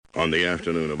On the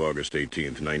afternoon of August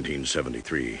 18th,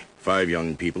 1973, 5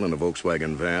 young people in a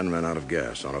Volkswagen van ran out of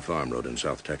gas on a farm road in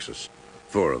South Texas.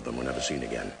 4 of them were never seen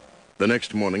again. The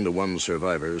next morning, the one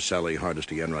survivor, Sally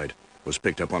Hardesty Enright, was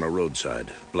picked up on a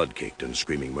roadside, blood-caked and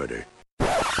screaming murder.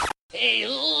 Hey,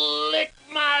 lick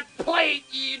my plate,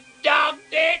 you dog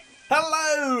dick!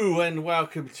 Hello and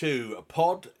welcome to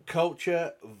Pod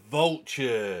Culture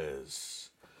Vultures.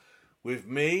 With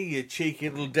me, your cheeky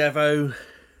little Deval,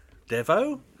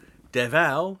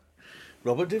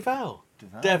 Robert Duval.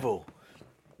 Devil.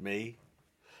 Me.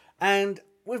 And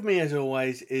with me, as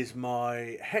always, is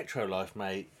my hetero life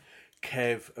mate,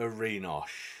 Kev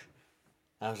Arenosh.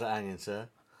 How's that hanging, sir?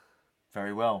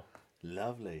 Very well.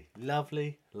 Lovely.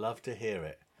 Lovely. Love to hear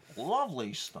it.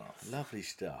 Lovely stuff. Lovely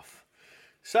stuff.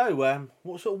 So,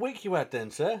 what sort of week you had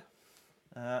then, sir?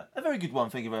 A very good one,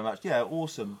 thank you very much. Yeah,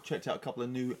 awesome. Checked out a couple of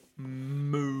new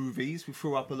movies. We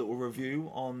threw up a little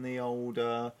review on the old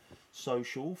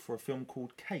social for a film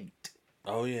called Kate.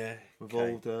 Oh, yeah. With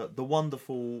old, the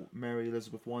wonderful Mary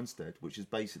Elizabeth Winstead, which is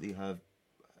basically her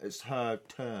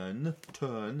turn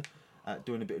at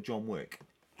doing a bit of John Wick.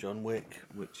 John Wick.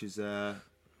 Which is, set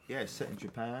in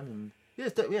Japan. And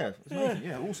it's amazing.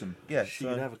 Yeah, awesome. Yeah, she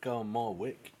could have a go on my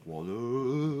Wick. What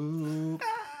up?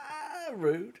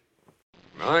 Rude.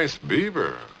 Nice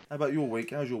beaver. How about your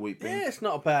week? How's your week been? Yeah, it's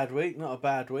not a bad week. I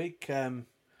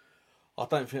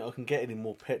don't think I can get any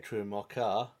more petrol in my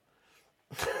car.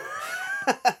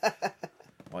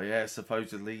 Well, yeah,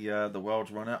 supposedly the world's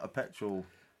run out of petrol.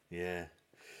 Yeah.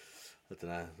 I don't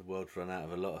know. The world's run out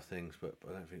of a lot of things, but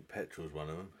I don't think petrol's one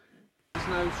of them. There's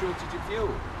no shortage of fuel.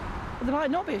 Well, there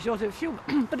might not be a shortage of fuel,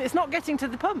 but it's not getting to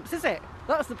the pumps, is it?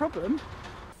 That's the problem.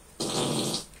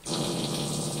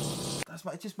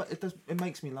 It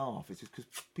makes me laugh. It's just because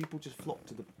people just flock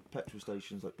to the petrol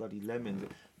stations like bloody lemons.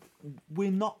 We're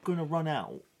not going to run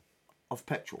out of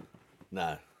petrol.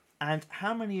 No. And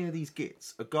how many of these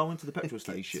gits are going to the petrol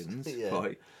stations, yeah.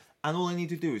 right? And all they need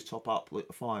to do is top up like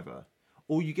a £5.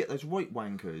 Or you get those right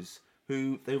wankers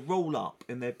who they roll up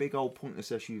in their big old pointless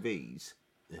SUVs,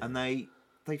 and they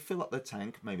fill up their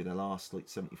tank. Maybe they last like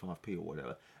 75p or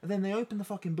whatever, and then they open the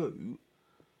fucking boot,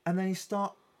 and they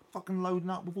start fucking loading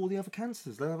up with all the other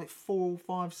canisters. They have like 4,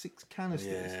 5, 6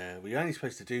 canisters. Yeah, well, you're only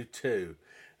supposed to do 2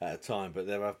 at a time, but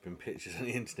there have been pictures on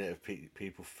the internet of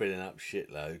people filling up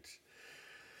shitloads,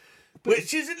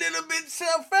 which is a little bit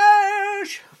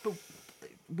selfish. But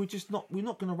we're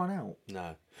not going to run out.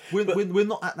 No, we're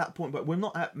not at that point. But we're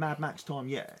not at Mad Max time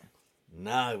yet.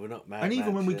 No, we're not Mad And even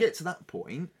Max when we yet. get to that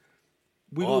point,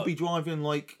 we will be driving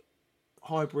like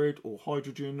hybrid or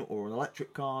hydrogen or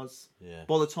electric cars. Yeah.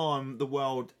 By the time the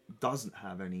world doesn't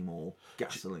have any more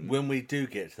gasoline. When we do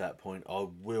get to that point, I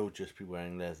will just be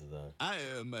wearing leather, though. I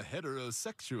am a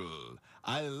heterosexual.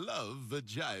 I love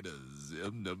vaginas.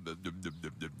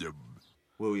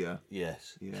 Will ya?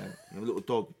 Yes. Yeah. You have a little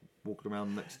dog walking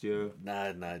around next to you.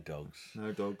 No dogs.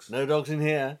 No dogs. No dogs in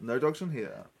here. No dogs in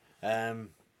here. Yeah,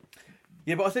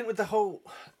 but I think with the whole...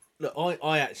 Look,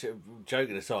 I actually,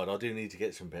 joking aside, I do need to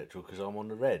get some petrol because I'm on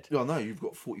the red. Yeah, I know. You've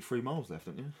got 43 miles left,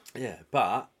 haven't you? Yeah,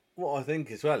 but what I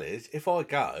think as well is, if I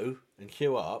go and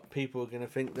queue up, people are going to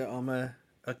think that I'm a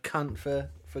cunt for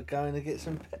going to get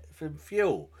some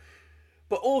fuel.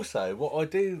 But also, what I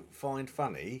do find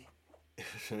funny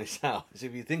from this house is,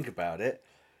 if you think about it,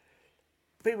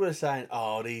 people are saying,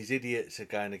 oh, these idiots are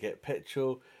going to get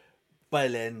petrol,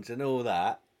 bell ends and all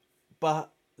that,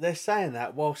 but they're saying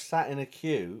that while sat in a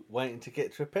queue waiting to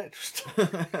get to a petrol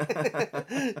station.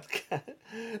 Look at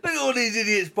all these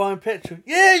idiots buying petrol.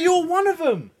 Yeah, you're one of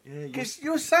them. Because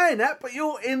you're saying that, but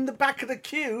you're in the back of the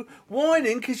queue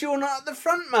whining because you're not at the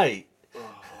front, mate.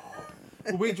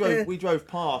 Well, we drove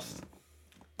past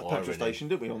the petrol station,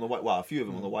 didn't we? On the way, well, a few of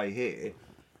them on the way here,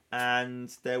 and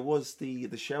there was the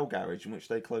Shell garage in which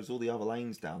they closed all the other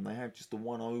lanes down. They had just the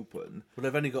one open. Well,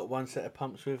 they've only got one set of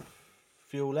pumps with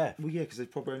fuel left. Well, yeah, because they've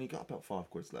probably only got about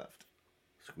 £5 left.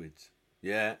 Squids.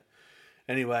 Yeah.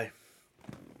 Anyway,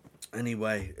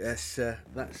 that's a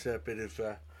bit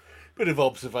of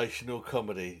observational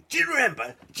comedy. Do you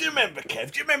remember,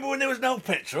 Kev? Do you remember when there was no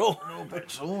petrol? No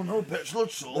petrol at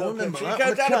all. You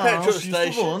go down the petrol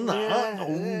station.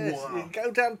 You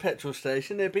go down the petrol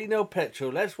station. There'd be no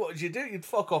petrol left. What would you do? You'd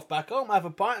fuck off back home, have a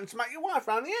pint, and smack your wife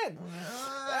round the head.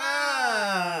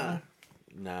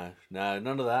 No,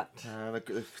 none of that.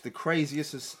 The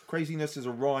craziness is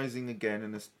arising again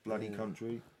in this bloody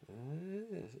country.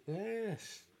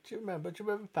 Yes. Do you remember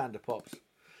Panda Pops?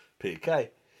 Peter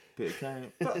Kay.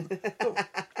 But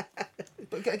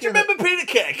But Do you remember Peter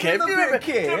Kay, Kev? Do you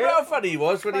remember how funny he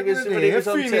was when he was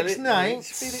on Felix telly?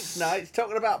 Nights. Felix Nights,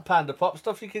 talking about Panda Pop,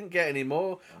 stuff you couldn't get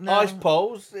anymore. No. Ice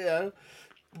poles,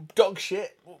 dog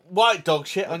shit, white dog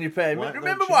shit on your payment.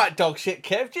 Remember white dog shit,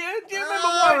 Kev? Do you remember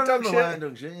white dog shit? White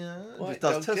dog shit, yeah. White Just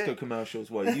does dog Tesco shit. commercials.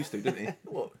 Well, he used to, didn't he?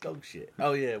 What dog shit?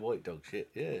 Oh yeah, white dog shit.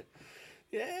 Yeah.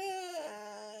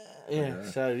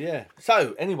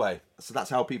 So anyway, So that's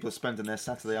how people are spending their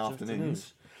Saturday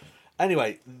afternoons.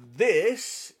 Anyway,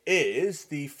 this is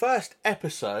the first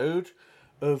episode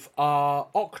of our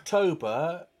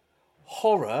October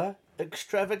horror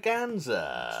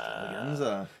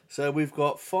extravaganza. So we've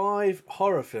got 5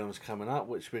 horror films coming up,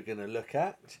 which we're going to look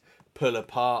at, pull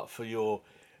apart for your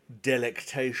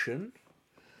delectation,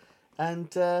 and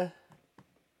then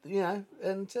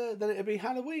it'll be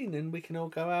Halloween, and we can all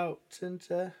go out and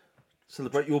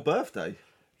Celebrate your birthday.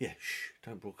 yeah,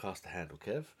 don't broadcast the handle,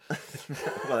 Kev.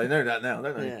 Well, they know that now,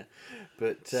 don't they? Yeah,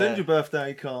 but Send your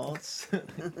birthday cards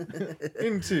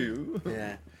into.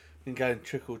 yeah, you can go and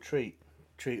trick or treat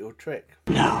or trick.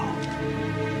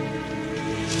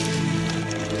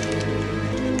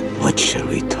 What shall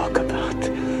we talk about?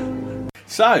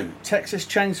 So, Texas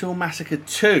Chainsaw Massacre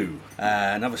 2,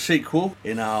 another sequel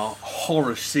in our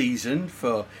horror season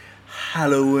for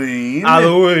Halloween.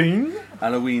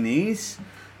 Halloweenies.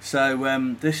 So,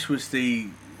 this was the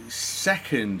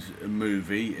second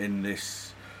movie in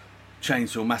this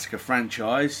Chainsaw Massacre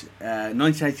franchise.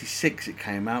 1986 it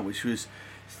came out, which was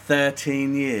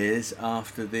 13 years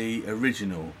after the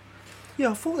original.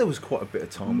 Yeah, I thought there was quite a bit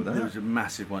of time with that. It was a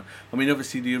massive one. I mean,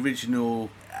 obviously the original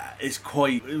it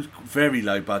was very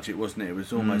low budget, wasn't it? It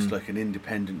was almost like an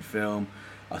independent film.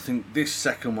 I think this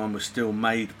second one was still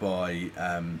made by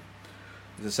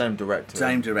The same director.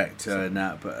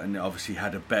 and obviously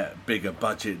had a bigger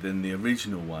budget than the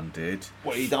original one did.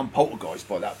 Well, he done Poltergeist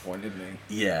by that point, didn't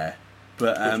he? Yeah,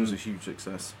 but Which was a huge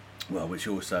success. well, which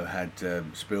also had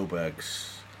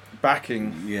Spielberg's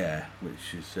Backing. yeah,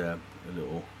 which is a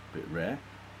little bit rare.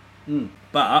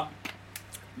 But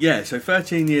yeah, so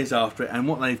 13 years after it, and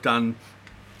what they've done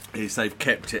is they've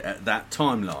kept it at that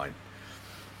timeline,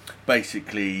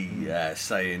 basically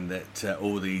saying that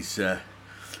all these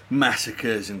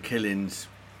massacres and killings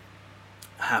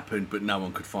happened, but no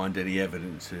one could find any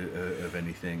evidence of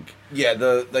anything. Yeah,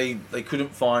 they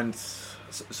couldn't find.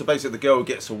 So basically, the girl who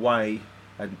gets away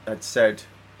had said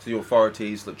to the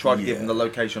authorities that tried to give them the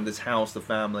location of this house, the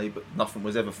family, but nothing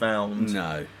was ever found.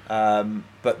 No.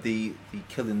 But the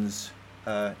killings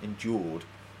endured.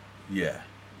 Yeah,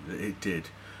 it did,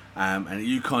 and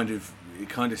it kind of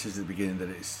says at the beginning that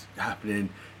it's happening in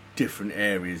different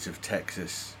areas of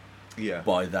Texas. Yeah.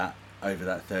 By that over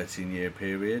that 13-year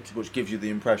period, Which gives you the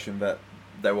impression that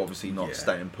they're obviously not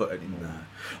staying put anymore. No.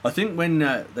 I think when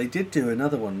they did do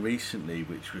another one recently,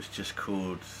 which was just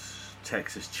called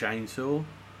Texas Chainsaw,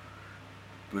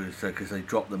 because they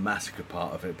dropped the massacre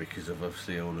part of it because of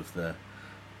obviously all of the.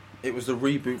 It was the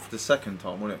reboot for the second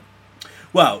time, wasn't it?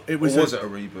 Well, it was. Or was it a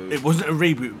reboot? It wasn't a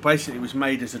reboot. Basically, it was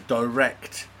made as a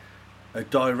direct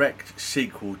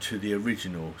sequel to the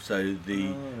original. So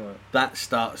that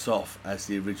starts off as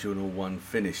the original one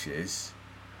finishes.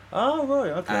 Oh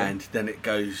right, okay. And then it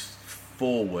goes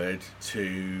forward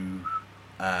to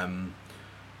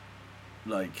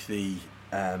like the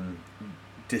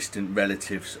distant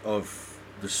relatives of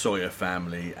the Sawyer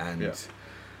family and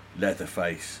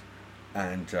Leatherface,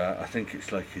 and I think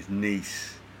it's like his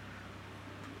niece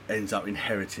ends up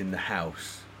inheriting the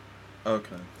house.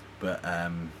 Okay. But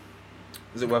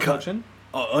is it worth watching?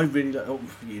 I really like.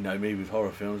 You know me with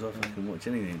horror films. I can watch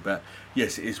anything. But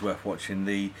yes, it is worth watching.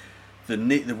 The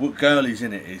girl who's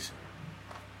in it is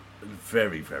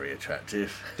very, very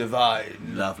attractive.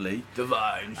 Divine. Lovely.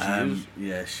 Divine.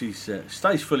 Yeah, she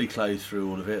stays fully clothed through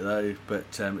all of it though.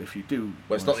 But if you do,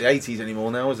 Well, it's not the 80s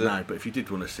anymore now, is it? No, but if you did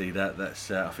want to see that,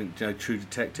 that's I think True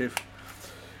Detective.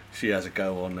 She has a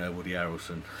go on Woody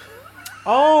Harrelson.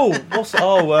 Oh,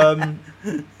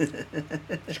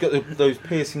 she's got those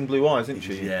piercing blue eyes, isn't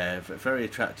she? Yeah, very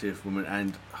attractive woman,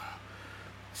 and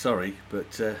sorry,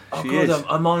 but she God, is.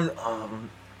 I'm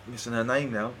missing her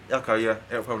name now. Okay, yeah,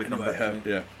 it'll probably come back to me.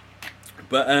 Yeah,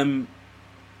 but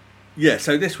yeah.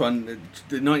 So this one,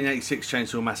 the 1986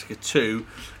 Chainsaw Massacre 2,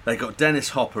 they got Dennis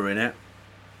Hopper in it,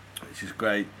 which is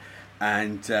great,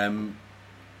 and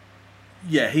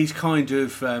yeah, he's kind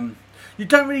of. You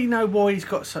don't really know why he's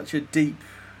got such a deep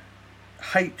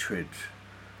hatred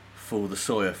for the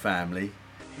Sawyer family.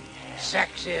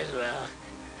 Sex is, well,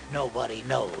 nobody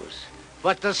knows.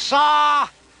 But the Saw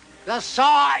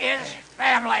is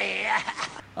family.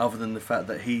 Other than the fact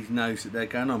that he knows that they're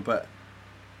going on, but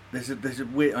there's a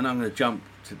weird, and I'm going to jump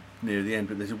to near the end,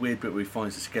 but there's a weird bit where he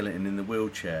finds the skeleton in the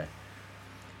wheelchair,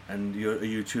 and are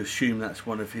you to assume that's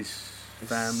one of his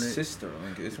family? Sister, I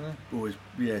think it is, isn't it? Or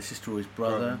his sister or his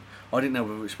brother. I didn't know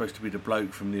whether it was supposed to be the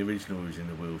bloke from the original who was in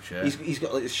the wheelchair. He's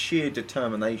got like this sheer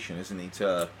determination, isn't he?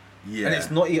 And Yeah. it's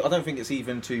not. I don't think it's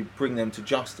even to bring them to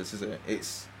justice, is it?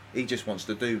 He just wants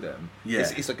to do them. Yeah.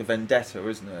 It's like a vendetta,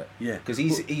 isn't it? Yeah. Because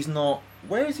he's not.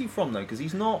 Where is he from though? Because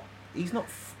he's not. Is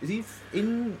he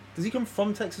in? Does he come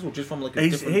from Texas or just from like a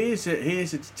different? He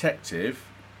is a detective,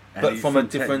 and But he's from a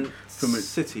different from a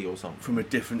city or something. from a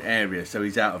different area, so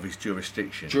he's out of his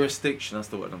jurisdiction. Jurisdiction. That's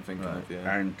the word I'm thinking Right. of.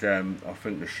 Yeah. And I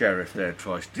think the sheriff there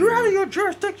tries to You're out of your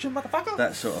jurisdiction, motherfucker.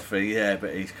 that sort of thing. Yeah,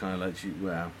 but he's kind of like,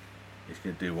 well, he's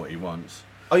going to do what he wants.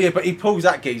 Oh yeah, but he pulls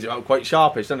that geezer out quite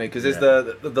sharpish, doesn't he? Because there's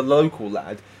the local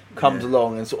lad comes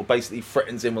along and sort of basically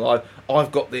threatens him. Well,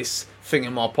 I've got this thing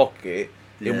in my pocket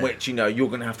in which you're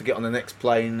going to have to get on the next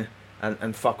plane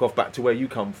and fuck off back to where you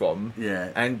come from. Yeah.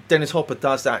 And Dennis Hopper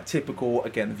does that typical.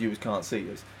 Again, the viewers can't see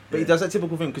this, but he does that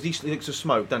typical thing because he likes to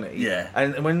smoke, doesn't he? Yeah.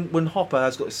 And when Hopper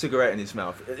has got a cigarette in his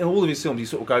mouth, in all of his films, he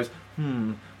sort of goes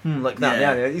like that.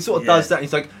 Yeah. He sort of does that. And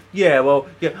he's like,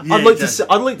 I'd like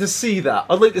to see that.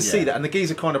 I'd like to see that. And the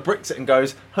geezer kind of bricks it and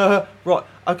goes, right,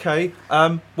 okay,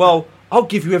 well, I'll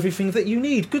give you everything that you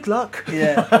need. Good luck.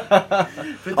 Yeah.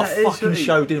 But I fucking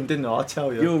showed him, didn't I? I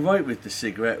tell you. You're right with the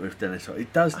cigarette with Dennis Hopper. He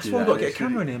does That's do why that. I've got to get a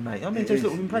camera in here, mate. I mean, those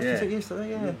little impressions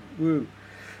yesterday, yeah. Woo.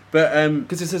 But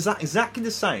Because it's exactly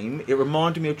the same. It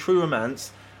reminded me of True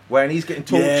Romance when he's getting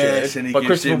tortured Yes, and he by gives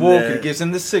Christopher him Walken. the- He gives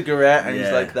him the cigarette and he's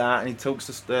Yeah. like that, and he talks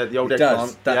to the old he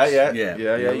does. eggplant. Yeah.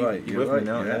 You're right. You're You're with right. me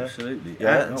now, You're yeah. absolutely.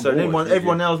 Yeah, I'm so always with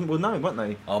everyone you. else will know, won't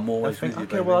they? I'm always I think, with you,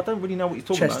 okay, baby. well, I don't really know what you're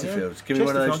talking Chesterfields. about. Give me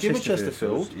one of those Give me Chesterfields.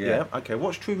 Chesterfield. Yeah. Yeah. Okay,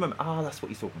 what's True Romance? Ah, that's what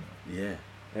he's talking about. Yeah.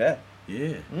 Yeah.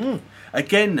 Yeah.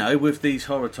 Again, though, with these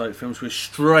horror type films, we're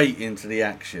straight into the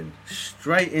action.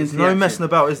 Straight into There's the no action. messing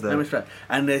about, is there? No messing about.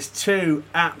 And there's two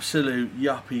absolute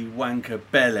yuppie wanker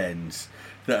bellends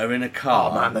that are in a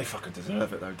car. Oh man, they fucking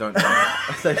deserve it though, don't they?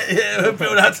 Yeah, we're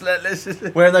built out to let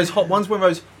listen. Wearing those one's wearing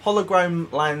those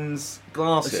hologram lens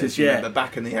glasses, Yeah. you remember,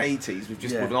 back in the 80s with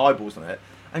just with eyeballs on it.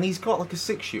 And he's got like a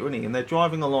 6-shooter, isn't he? And they're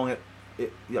driving along at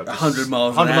 100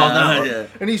 miles 100 an miles an hour, hour. yeah.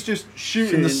 And he's just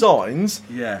shooting the signs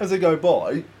Yeah. as they go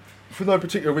by for no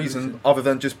particular reason other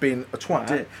than just being a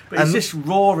twat. But he's just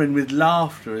roaring with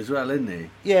laughter as well, isn't he?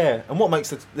 Yeah, and what makes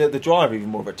the driver even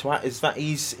more of a twat is that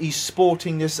he's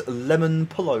sporting this lemon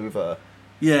pullover,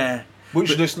 Yeah.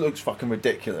 which just looks fucking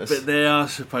ridiculous. But they are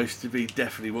supposed to be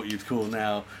definitely what you'd call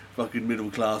now fucking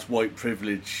middle class white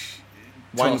privilege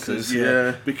Wankers, tossers,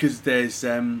 yeah. Because there's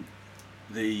there's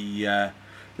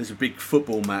a big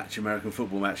American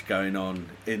football match going on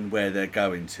in where they're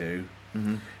going to.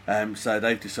 Mm-hmm. So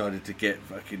they've decided to get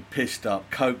fucking pissed up,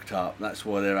 coked up. That's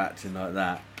why they're acting like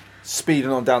that.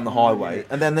 Speeding on down the highway,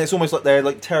 and then it's almost like they're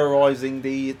like terrorising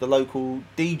the local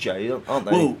DJ, aren't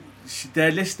they? Well,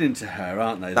 they're listening to her,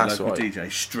 aren't they? The That's local right.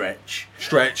 DJ, Stretch.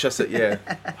 Stretch, that's it, yeah.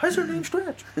 How's her name,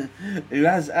 Stretch? Who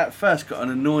has at first got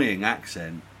an annoying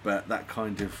accent, but that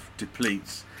kind of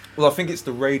depletes. Well, I think it's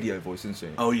the radio voice, isn't she?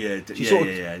 Oh yeah, She yeah, sort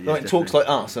of, yeah, like, talks like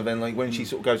us, and then like when she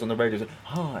sort of goes on the radio, it's like,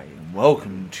 "Hi and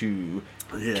welcome to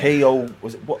Yeah. KO."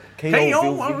 Was it what?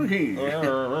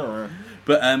 KO.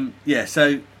 But yeah,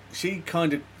 so she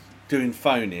kind of doing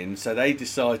phone in, so they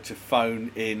decide to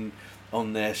phone in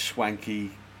on their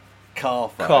swanky car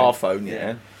phone. Car phone,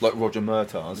 yeah. Like Roger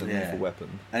Murtaugh's and Lethal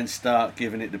Weapon. And start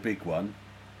giving it the big one.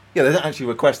 Yeah, they don't actually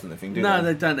request anything, do No,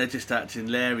 they? they don't. They're just acting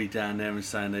Larry down there and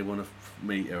saying they want to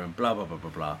meet her and blah, blah, blah, blah,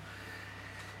 blah.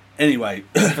 Anyway.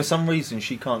 For some reason,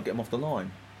 she can't get them off the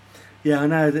line. Yeah, I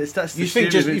know. That's the You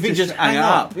think stupid- just hang it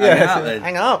up. Yeah, Hang it up then.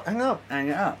 hang up, hang up. Hang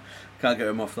it up. Can't get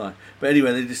them offline. But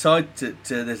anyway, they decide to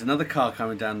there's another car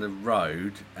coming down the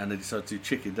road, and they decide to do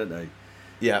chicken, don't they?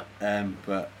 Yeah.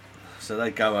 But so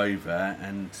they go over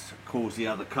and cause the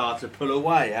other car to pull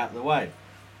away out of the way.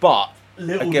 But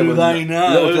Little again, do they know.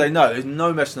 Little do they know. There's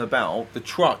no messing about. The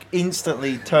truck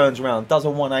instantly turns around, does a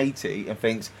 180, and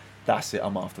thinks, "That's it.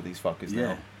 I'm after these fuckers Yeah,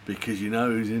 now." because you know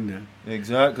who's in there.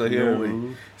 Exactly. Yeah.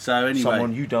 Naughty. So anyway,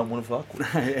 Someone you don't want to fuck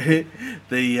with.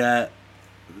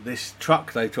 This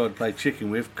truck they tried to play chicken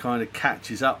with kind of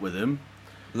catches up with them.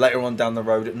 Later on down the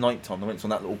road at night time, it's on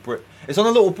that little bridge. It's on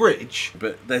a little bridge.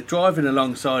 But they're driving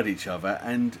alongside each other,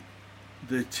 and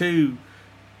the two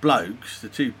blokes, the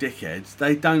two dickheads,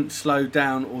 they don't slow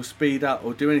down or speed up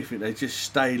or do anything. They just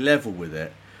stay level with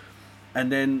it.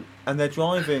 And then... And they're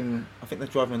driving... I think they're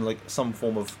driving like some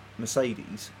form of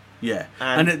Mercedes. Yeah.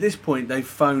 And at this point, they've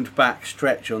phoned back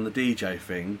Stretch on the DJ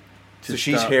thing. So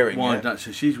she's hearing it.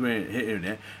 So she's hearing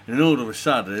it. And then all of a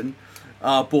sudden,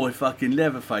 our boy fucking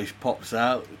Leatherface pops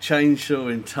out,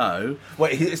 chainsaw in tow.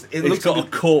 Wait, He's got a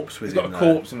corpse with him. He's got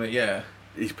a corpse in it, yeah.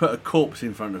 He's put a corpse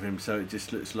in front of him, so it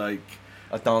just looks like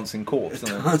a dancing corpse, a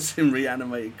doesn't it? dancing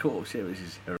reanimated corpse, yeah, which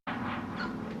is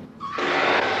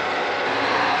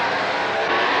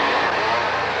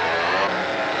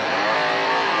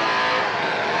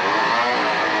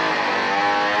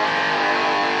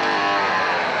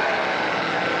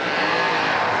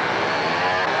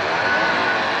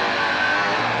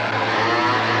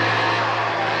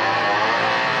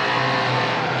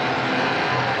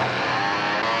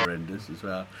horrendous as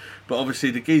well. But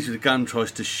obviously the geezer with the gun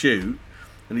tries to shoot,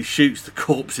 and he shoots the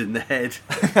corpse in the head.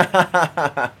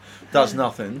 Does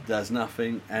nothing. Does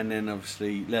nothing. And then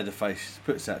obviously Leatherface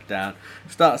puts that down,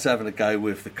 starts having a go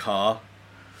with the car.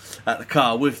 At the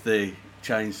car with the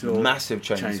chainsaw. Massive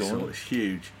chainsaw. It's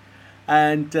huge.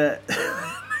 And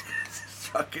it's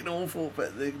fucking awful,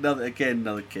 but another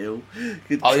kill.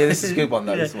 Oh yeah, this is a good one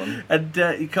though, this one. And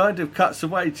he kind of cuts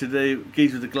away to the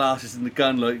geezer with the glasses and the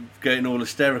gun, like getting all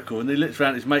hysterical, and he looks around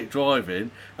at his mate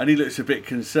driving, and he looks a bit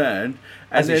concerned.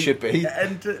 As he should be.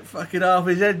 And fucking half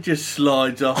his head just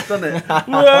slides off, doesn't it?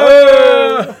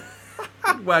 Whoa!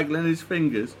 Waggling his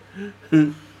fingers.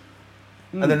 And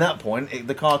then at that point,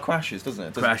 the car crashes, doesn't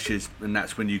it? Crashes, and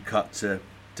that's when you cut to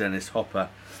Dennis Hopper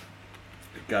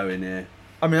going here.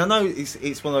 I mean, I know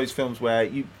it's one of those films where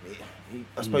I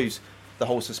suppose the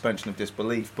whole suspension of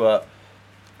disbelief, but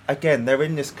again, they're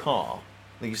in this car.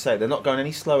 Like you say, they're not going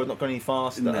any slower, not going any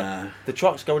faster. Nah. The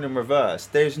truck's going in reverse.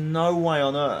 There's no way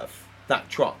on earth that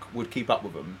truck would keep up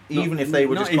with them, even if they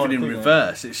were not just even kind of in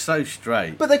reverse. It's so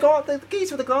straight. But the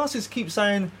geezer with the glasses keep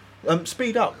saying,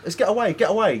 "Speed up! Let's get away!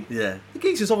 Get away!" Yeah. The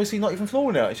geezer's obviously not even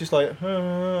flooring out. It's just like.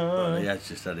 Well, he has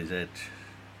just had his head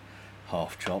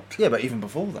half chopped. Yeah, but even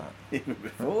before that. Even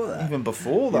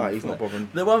before that, he's not bothering.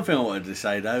 The one thing I wanted to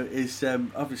say though is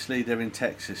obviously they're in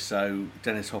Texas, so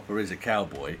Dennis Hopper is a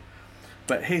cowboy,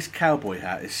 but his cowboy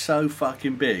hat is so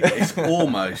fucking big. It's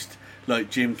almost like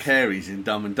Jim Carrey's in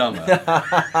Dumb and Dumber.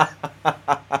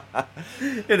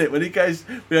 Isn't it? When he goes,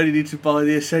 we only need to buy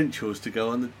the essentials to go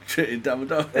on the trip in Dumb and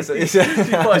Dumber.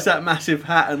 He buys that massive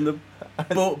hat and the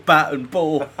bat and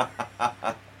ball.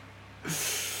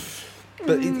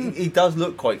 But he does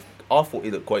look quite. I thought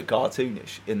he looked quite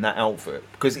cartoonish in that outfit,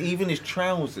 because even his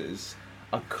trousers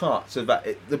are cut so that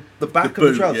the back of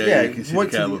the trousers, yeah, you can see the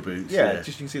cowboy boots. Yeah,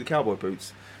 just you can see the cowboy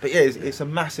boots. But yeah, it's a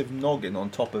massive noggin on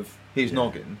top of his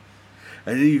noggin.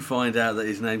 And then you find out that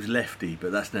his name's Lefty,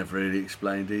 but that's never really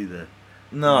explained either.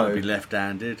 No, He might be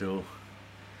left-handed, or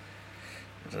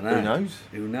I don't know. Who knows?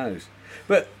 Who knows?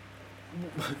 But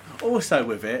also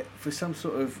with it, for some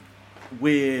sort of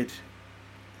weird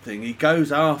thing, he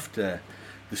goes after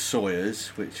the Sawyers,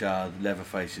 which are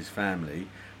Leatherface's family,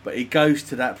 but he goes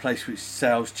to that place which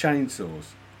sells chainsaws.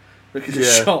 Look at the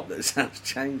shop that sells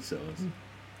chainsaws.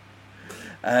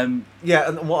 Yeah,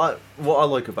 and what I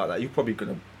like about that, I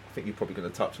think you're probably gonna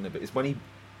touch on it, but is when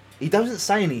he doesn't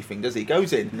say anything, does he? He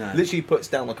goes in, literally puts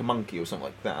down like a monkey or something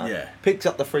like that. Yeah. Picks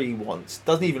up the three he wants.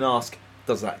 Doesn't even ask,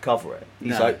 does that cover it?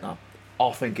 He's like, no,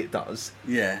 I think it does.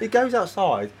 Yeah. He goes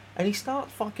outside and he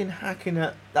starts fucking hacking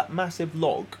at that massive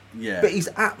log. Yeah. But he's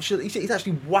actually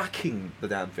whacking the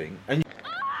damn thing. And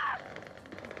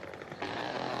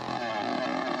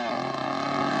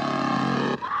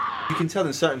you can tell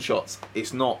in certain shots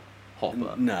it's not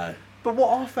Hopper. No. But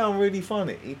what I found really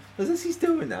funny was as he's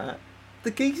doing that, the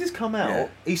geezer's come out, Yeah.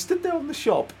 he stood there on the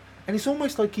shop, and it's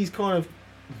almost like he's kind of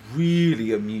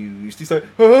really amused. He's like,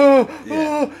 oh,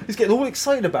 oh. He's getting all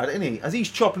excited about it, isn't he? As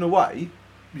he's chopping away.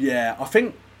 Yeah, I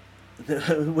think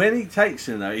when he takes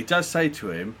him though, he does say to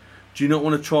him, "Do you not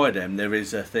want to try them? There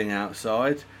is a thing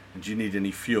outside. And do you need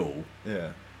any fuel?"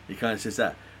 Yeah. He kind of says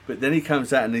that. But then he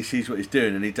comes out and he sees what he's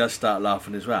doing, and he does start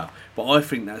laughing as well. But I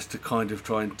think that's to kind of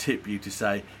try and tip you to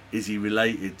say, is he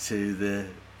related to the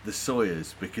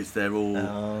Sawyers? Because they're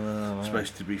all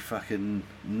supposed to be fucking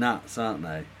nuts, aren't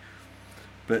they?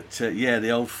 But yeah,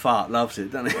 the old fart loves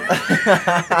it, doesn't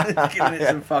it? Giving it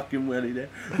some fucking willy there.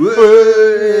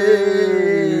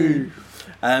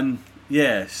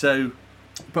 Yeah, so...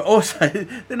 But also,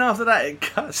 then after that, it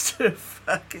cuts to a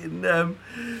fucking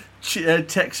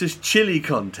Texas chili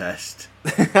contest.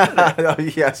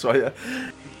 Yes, right.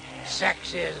 Yeah.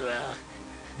 Sex is, well,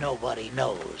 nobody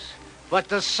knows. But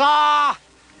the Saw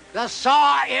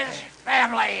is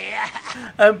family.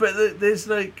 But there's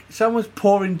like, someone's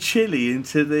pouring chili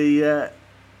into the...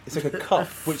 It's like a cup,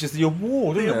 which is the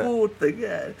award, isn't it? The award thing,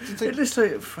 yeah. It looks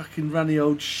like fucking runny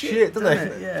old shit, doesn't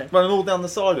it? it? Yeah. Running all down the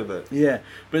side of it. Yeah,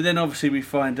 but then obviously we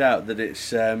find out that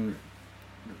it's a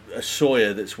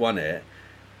Sawyer that's won it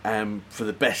for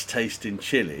the best tasting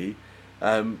chili,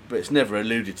 But it's never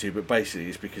alluded to. But basically,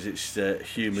 it's because it's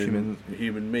human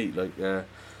meat. Like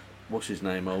what's his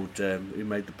name? Who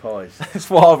made the pies? That's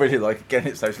what I really like. Again,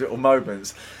 it's those little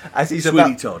moments as he's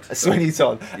Sweeney Todd. Sweeney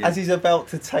Todd. Yeah. As he's about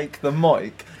to take the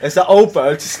mic, as that old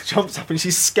bird just jumps up and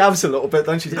she scabs a little bit,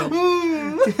 don't she?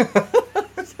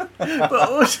 But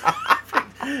also,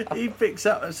 he picks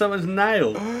up someone's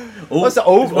nail. What's that?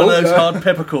 Oh, one of those hard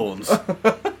peppercorns. Whoop,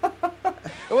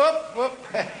 whoop.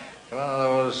 One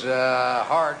of those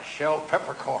hard shell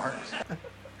peppercorns.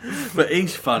 But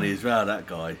he's funny as well, that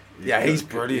guy. He's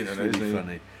brilliant, He's isn't really he?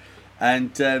 funny.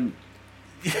 And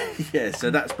yeah,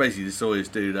 so that's basically the Sawyers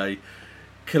do. They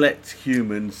collect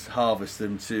humans, harvest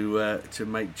them to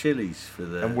make chilies for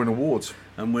the And win awards.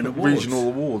 Regional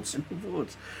awards.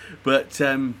 But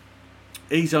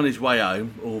he's on his way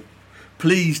home, or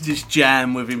pleased as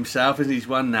jam with himself as he's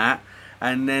won that,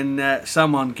 and then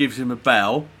someone gives him a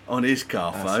bell on his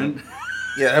car phone.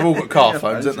 Yeah, they've all got car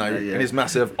phones, haven't they? Yeah. In his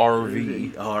massive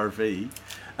RV.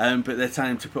 But they're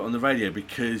telling him to put on the radio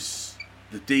because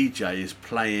the DJ is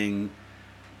playing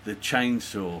the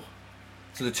chainsaw.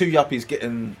 So the two yuppies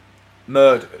getting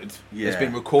murdered Yeah. has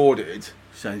been recorded.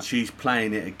 So she's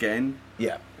playing it again.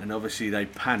 Yeah. And obviously they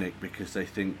panic because they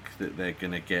think that they're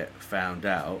going to get found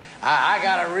out. I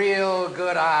got a real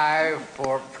good eye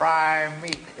for prime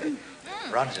meat.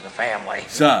 Runs in the family.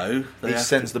 So He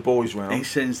sends the boys he round.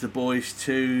 sends the boys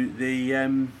to the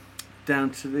down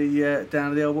to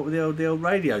the old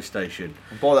radio station.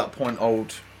 And by that point,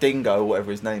 old Dingo,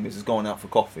 whatever his name is, has gone out for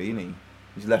coffee, and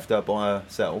he's left her by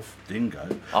herself. Dingo.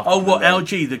 I Oh, what remember.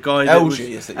 LG? The guy. That was, LG,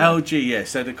 is it? LG, yeah.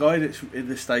 So the guy that's in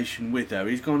the station with her,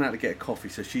 he's gone out to get a coffee.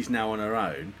 So she's now on her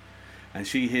own, and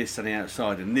she hears something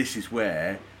outside, and this is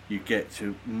where you get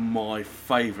to my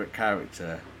favourite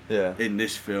character. Yeah. In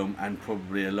this film, and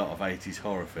probably a lot of 80s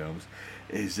horror films,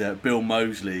 is Bill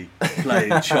Moseley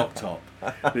playing Chop Top,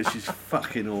 which is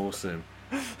fucking awesome.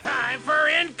 Time for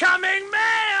incoming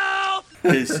mail!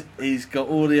 Because he's got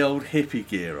all the old hippie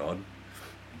gear on.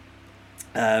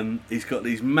 He's got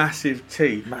these massive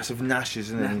teeth. Massive gnashes,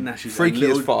 isn't it? Gnashes, Freaky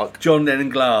and as little fuck. John Lennon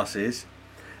glasses.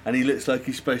 And he looks like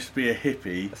he's supposed to be a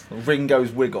hippie.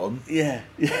 Ringo's wig on. Yeah.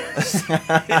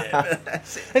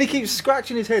 And he keeps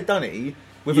scratching his head, doesn't he?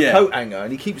 With a Yeah. coat hanger,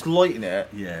 and he keeps lighting it.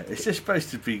 Yeah, it's just supposed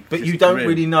to be. But just you don't grim.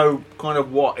 really know kind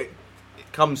of what it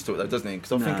comes to it, though, doesn't he?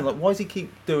 Because I'm No. thinking, like, why does he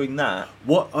keep doing that?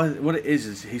 What it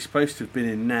is he's supposed to have been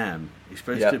in Nam. He's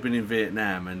supposed Yep. to have been in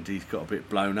Vietnam, and he's got a bit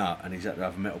blown up, and he's had to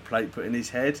have a metal plate put in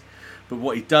his head. But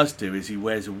what he does do is he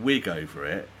wears a wig over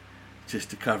it,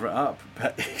 just to cover it up.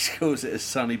 But he calls it a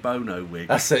Sonny Bono wig.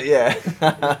 That's it, yeah.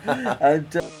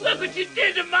 And Look what you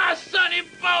did to my Sonny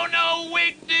Bono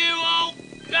wig, dude! Oh,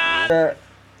 God!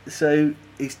 so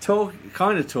he's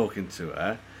kind of talking to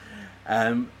her.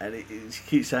 And he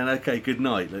keeps saying, "Okay, good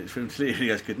night." Like from sleep, he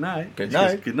goes, "Good night, Good She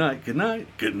goes, night. good night, good night,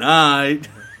 good night."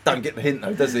 Don't get the hint,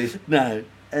 though, does he? No,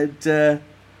 and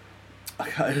I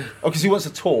can't. Oh, because he wants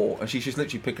a tour, and she's just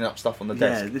literally picking up stuff on the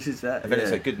desk. Yeah, this is that. And then yeah.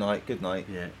 it's like, good night, good night.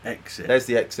 Yeah, exit. There's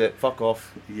the exit, fuck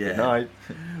off. Yeah. Good night.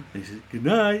 He says, "Good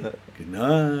night, good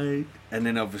night," and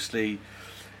then obviously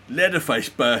Leatherface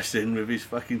bursts in with his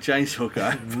fucking chainsaw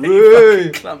gun. He Woo!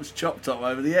 fucking clumps Chop Top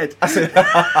over the head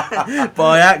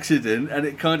by accident, and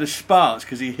it kind of sparks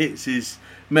because he hits his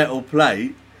metal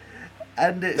plate,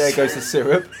 and it's, There goes the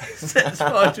syrup. sets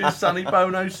fire to his Sonny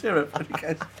Bono syrup.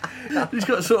 And he's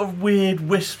got sort of weird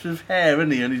wisps of hair,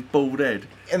 hasn't he, on his bald head.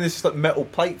 And there's this like metal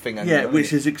plate thing. Yeah,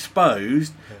 which is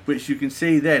exposed, which you can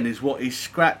see then is what he's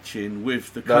scratching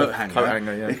with the coat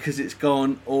hanger, yeah. because it's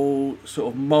gone all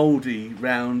sort of mouldy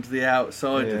round the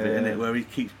outside of it, Yeah. isn't it, where he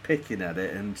keeps picking at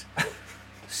it and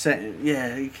setting.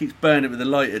 Yeah, he keeps burning it with a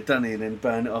lighter, doesn't he, and then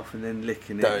burn it off and then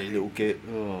licking it. Dirty little git.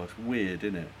 Oh, it's weird,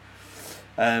 isn't it?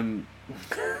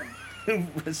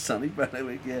 Sonny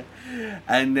Bono, yeah,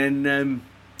 and then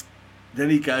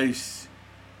he goes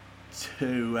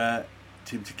to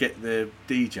get the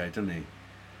DJ, doesn't he?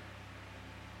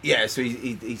 Yeah, so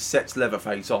he sets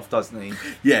Leatherface off, doesn't he?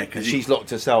 Yeah, And because she's locked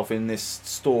herself in this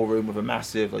storeroom with a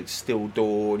massive like steel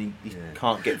door, and he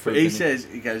can't get through. He can says,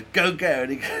 he goes, "Go get her,"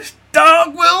 and he goes,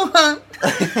 "Dog will hunt."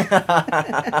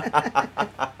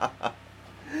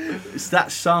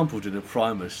 That's sampled in a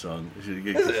Primus song. Is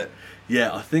it?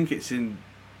 Yeah, I think it's in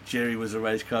Jerry Was a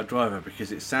Race Car Driver,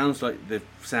 because it sounds like the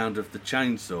sound of the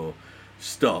chainsaw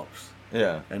stops,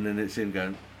 Yeah. and then it's him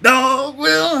going, "Dog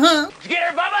will hunt." Did you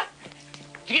get her, Bubba?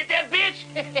 Did you get that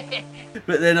bitch?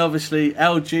 But then obviously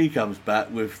LG comes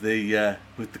back with the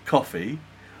coffee,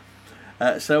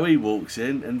 so he walks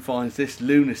in and finds this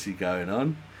lunacy going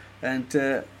on,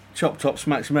 and Chop Top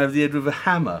smacks him over the head with a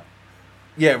hammer.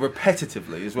 Yeah,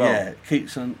 repetitively as well. Yeah,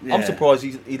 keeps on. Yeah. I'm surprised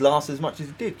he lasts as much as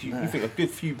he did. You think a good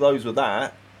few blows with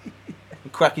that,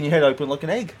 and cracking your head open like an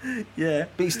egg. Yeah,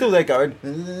 But he's still there going.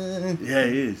 yeah,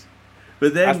 he is.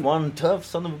 But then That's one tough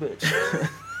son of a bitch.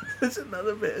 there's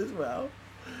another bit as well.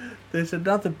 There's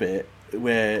another bit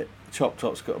where Chop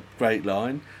Top's got a great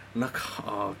line, and I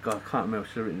can't remember. I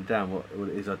should have written it down what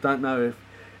it is. I don't know if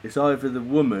it's either the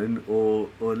woman or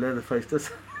Leatherface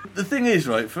does. The thing is,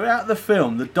 right, throughout the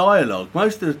film, the dialogue,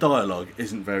 most of the dialogue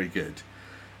isn't very good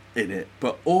in it,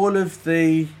 but all of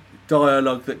the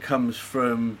dialogue that comes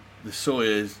from the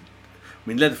Sawyers, I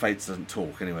mean, Leatherface doesn't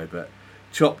talk anyway, but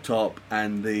Chop Top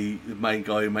and the main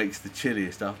guy who makes the chili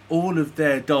and stuff, all of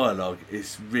their dialogue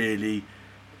is really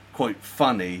quite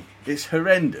funny. It's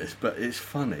horrendous, but it's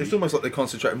funny. It's almost like they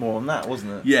concentrated more on that,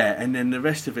 wasn't it? Yeah, and then the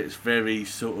rest of it's very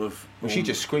sort of... Well, she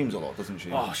just screams a lot, doesn't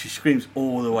she? Oh, she screams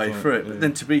all the way Right, through it. yeah. But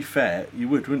then, to be fair, you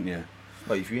would, wouldn't you?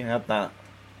 Like, if you had that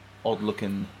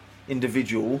odd-looking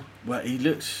individual... Well, he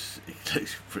looks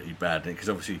pretty bad, because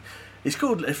obviously... It's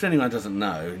called, if anyone doesn't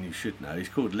know, and you should know, he's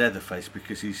called Leatherface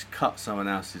because he's cut someone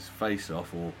else's face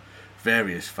off, or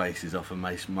various faces off a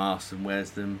mask and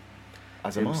wears them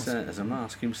As a mask. as a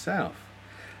mask himself.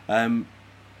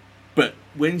 But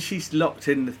when she's locked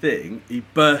in the thing, he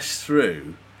bursts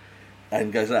through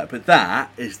and goes like that. But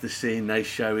that is the scene they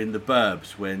show in The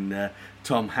Burbs when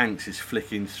Tom Hanks is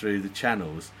flicking through the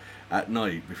channels at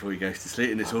night before he goes to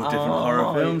sleep, and it's all different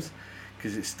horror films,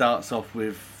 because it starts off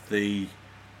with the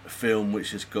film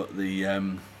which has got the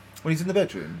When he's in the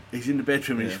bedroom? he's in the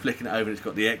bedroom and Yeah. he's flicking it over and it's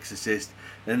got The Exorcist,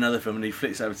 then another film and he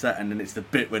flicks over to that, and then it's the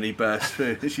bit when he bursts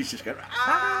through and she's just going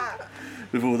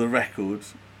with all the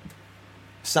records.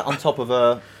 Sat on top of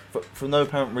a, for no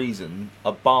apparent reason,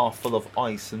 a bar full of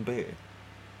ice and beer.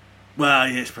 Well,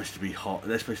 yeah, it's supposed to be hot.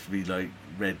 They're supposed to be like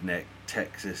redneck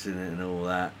Texas in it and all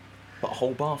that. But a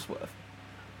whole bath's worth.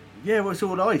 Yeah, well, it's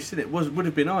all ice, isn't it? Would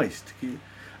have been iced.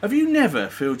 Have you never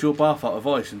filled your bath out of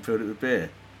ice and filled it with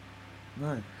beer?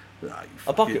 No. Ah,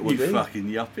 A bucket would you be. fucking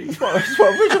yuppie. That's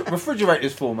what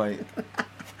refrigerator's for, mate.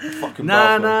 Fucking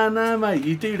No, mate.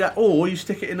 You do that, or you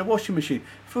stick it in the washing machine.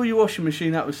 Fill your washing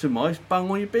machine up with some ice, bung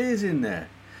all your beers in there.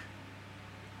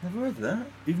 Never heard of that.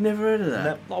 You've never heard of that?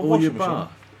 No, not a Or washing your machine.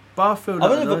 bath. Bath filled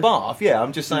I've up heard with of a ice. bath, yeah.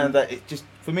 I'm just saying that it just,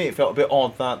 for me, it felt a bit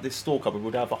odd that this store cupboard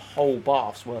would have a whole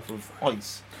bath's worth of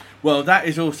ice. Well, that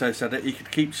is also so that he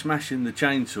could keep smashing the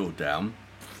chainsaw down,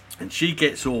 and she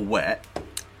gets all wet,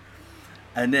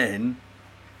 and then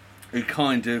he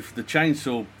kind of, the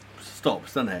chainsaw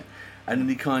stops, doesn't it? And then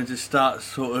he kind of starts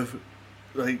sort of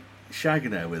like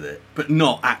shagging her with it, but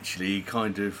not actually. He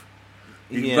kind of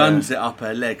he Yeah. runs it up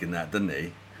her leg and that, doesn't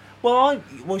he? Well,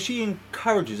 she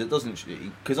encourages it, doesn't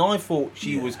she? Because I thought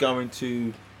she was going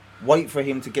to wait for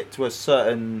him to get to a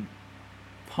certain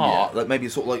part, like maybe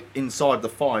sort of like inside the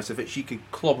fire, so that she could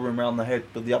clobber him around the head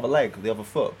with the other leg, or the other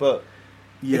foot. But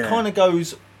it kind of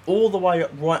goes all the way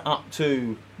up, right up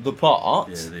to the part.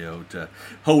 Yeah, the old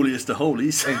holiest of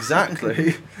holies.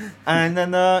 Exactly. And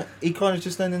then he kind of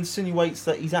just then insinuates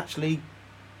that he's actually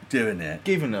doing it,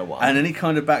 giving her one. and then he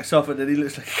kind of backs off, and then he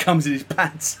looks like he comes in his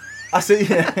pants. I see.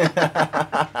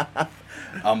 Yeah.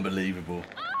 Unbelievable.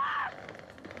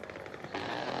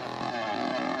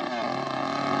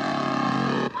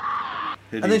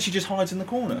 And then she just hides in the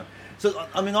corner. So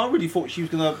I mean, I really thought she was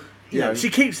gonna. You know, she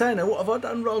keeps saying, "What have I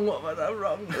done wrong? What have I done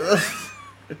wrong?"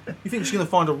 you think she's gonna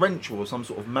find a wrench or some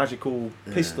sort of magical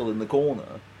pistol in the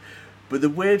corner? But the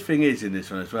weird thing is in this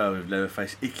one as well with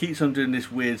Leatherface, he keeps on doing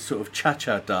this weird sort of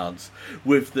cha-cha dance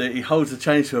with the. He holds the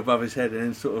chainsaw above his head and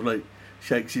then sort of like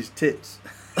shakes his tits.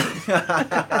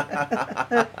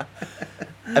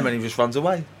 And then he just runs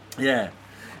away. Yeah.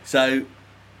 So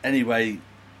anyway,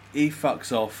 he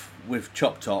fucks off with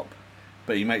Chop Top,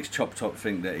 but he makes Chop Top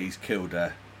think that he's killed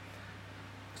her.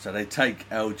 So they take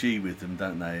LG with them,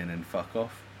 don't they, and then fuck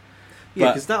off.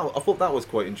 Yeah, because I thought that was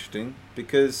quite interesting.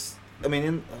 Because I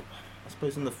mean, I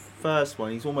suppose in the first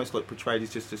one, he's almost like portrayed as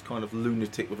just this kind of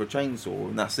lunatic with a chainsaw,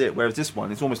 and that's it. Whereas this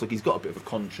one, it's almost like he's got a bit of a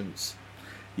conscience.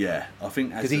 Yeah, I think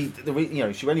because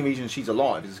the only reason she's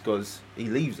alive is because he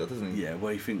leaves her, doesn't he? Yeah,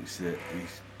 well, he thinks that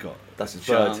he's got. That's his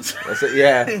chance. bird. That's it.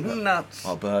 Yeah. Nuts.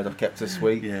 Oh, bird, I've kept her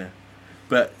sweet. Yeah,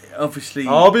 but obviously,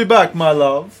 I'll be back, my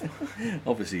love.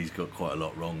 Obviously, he's got quite a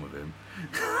lot wrong with him.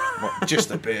 Well,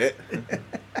 just a bit.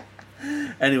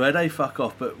 Anyway, they fuck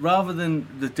off. But rather than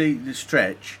the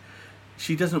stretch,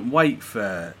 she doesn't wait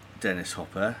for Dennis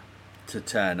Hopper to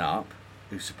turn up,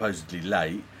 who's supposedly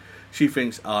late. She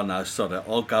thinks, "Oh no, sod it,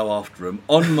 I'll go after them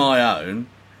on my own."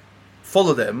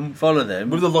 Follow them with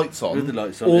the lights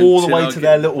on, all the way to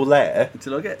their little lair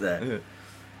until I get there. Yeah.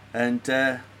 And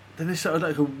then it's sort of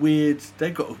like a weird.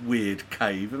 They've got a weird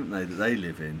cave, haven't they, that they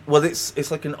live in? Well,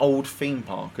 it's like an old theme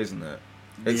park, isn't it?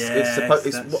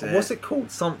 What's it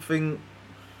called? Something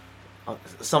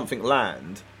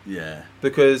Land. Yeah.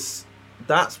 Because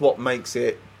that's what makes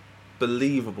it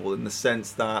believable in the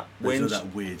sense that There's all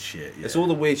that weird shit. Yeah. It's all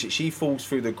the weird shit. She falls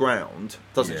through the ground,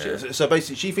 doesn't she? So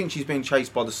basically, she thinks she's being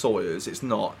chased by the Sawyers. It's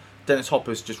not. Dennis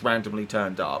Hopper's just randomly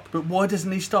turned up. But why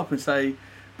doesn't he stop and say?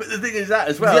 But the thing is that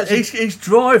as well. He's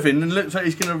driving and looks like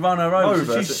he's going to run her over.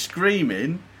 So she's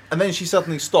screaming. And then she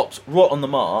suddenly stops right on the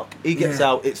mark. He gets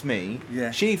out, it's me.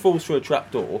 Yeah. She falls through a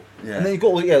trapdoor. Yeah. And then you've got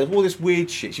all this weird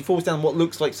shit. She falls down what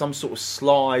looks like some sort of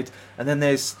slide. And then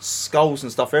there's skulls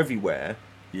and stuff everywhere.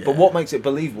 Yeah. But what makes it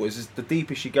believable is the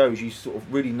deeper she goes, you sort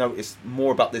of really notice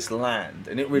more about this land.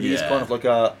 And it really is kind of like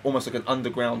almost like an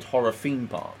underground horror theme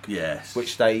park. Yes.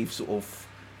 Which they've sort of...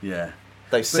 Yeah.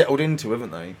 They've settled into,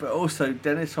 haven't they? But also,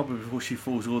 Dennis Hopper, before she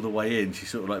falls all the way in, she's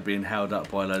sort of like being held up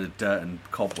by a load of dirt and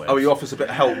cobwebs. Oh, he offers a bit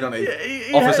of help, doesn't he? Yeah,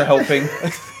 he offers a helping.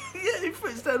 Yeah, he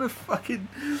puts down a fucking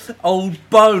old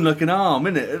bone like an arm,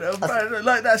 innit?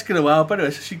 Like, that's going to help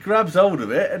anyway. So she grabs hold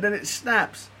of it and then it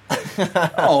snaps.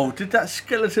 Oh, did that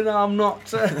skeleton arm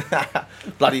not...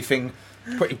 Bloody thing.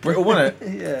 Pretty brittle, wasn't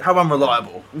it? Yeah. How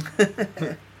unreliable. I'll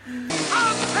take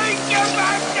you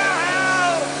back to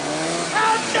hell!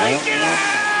 I'll take it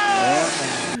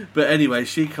out! But anyway,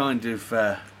 she kind of...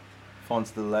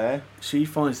 finds the lair. She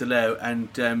finds the lair and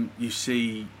you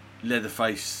see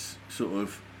Leatherface sort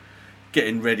of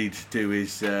getting ready to do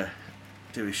his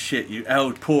shit.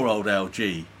 Poor old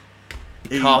LG.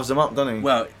 He carves him up, doesn't he?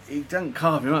 Well, he doesn't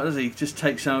carve him up, does he? He just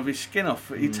takes some of his skin off.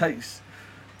 He takes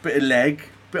a bit of leg,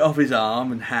 bit off his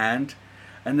arm and hand,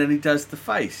 and then he does the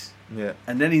face. Yeah.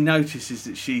 And then he notices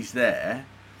that she's there,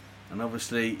 and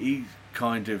obviously he's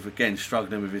kind of, again,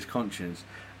 struggling with his conscience.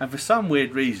 And for some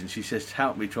weird reason, she says,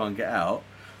 help me try and get out.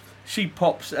 She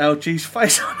pops LG's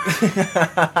face on.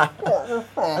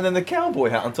 And then the cowboy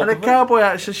hat on top of it. And the cowboy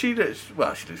hat, so she looks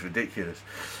ridiculous.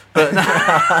 But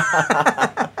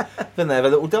then they have a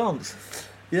little dance.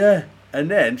 Yeah. And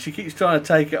then she keeps trying to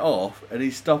take it off, and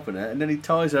he's stopping it, and then he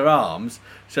ties her arms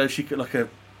so she could, like a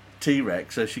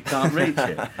T-Rex, so she can't reach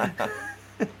it.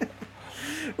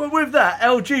 Well, with that,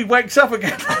 LG wakes up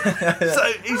again.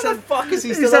 So he's had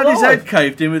his head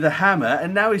caved in with a hammer,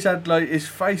 and now he's had like his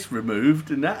face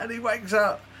removed and that, and he wakes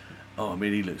up. Oh, I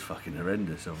mean, he looks fucking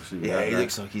horrendous, obviously. Yeah, he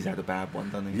looks like he's had a bad one,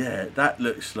 doesn't he? Yeah, that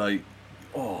looks like.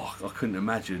 Oh, I couldn't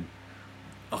imagine.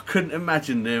 I couldn't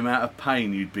imagine the amount of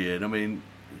pain you'd be in. I mean,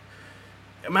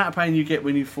 the amount of pain you get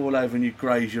when you fall over and you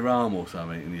graze your arm or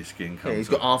something, and your skin comes. Yeah, he's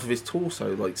got half of his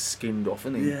torso like skinned off,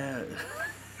 isn't he? Yeah.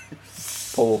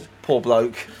 Poor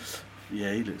bloke.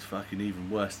 Yeah, he looks fucking even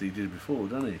worse than he did before,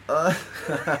 doesn't he?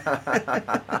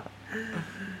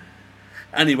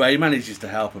 Anyway, he manages to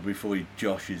help her before he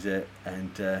joshes it,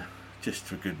 and just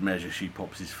for good measure, she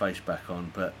pops his face back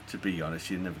on. But to be honest,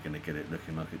 you're never going to get it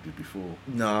looking like it did before.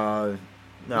 No,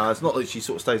 it's not that she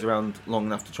sort of stays around long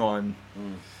enough to try and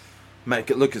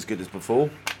make it look as good as before.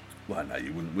 Well, no,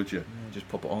 you wouldn't, would you? Yeah, just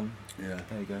pop it on. Yeah.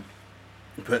 There you go.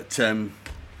 But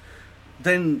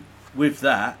then with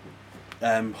that,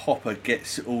 Hopper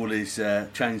gets all his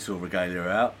chainsaw regalia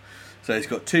out. So he's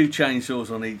got 2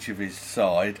 chainsaws on each of his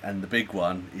side, and the big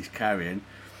one he's carrying,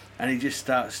 and he just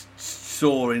starts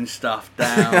sawing stuff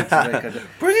down.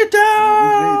 Bring it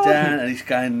down! And he's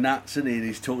going nuts, and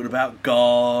he's talking about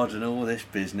God and all this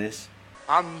business.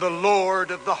 I'm the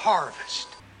Lord of the harvest.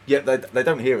 Yeah, they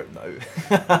don't hear it though.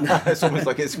 It's almost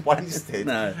like it's wasted.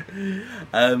 No.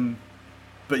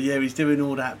 But yeah, he's doing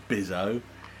all that bizzo,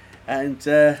 and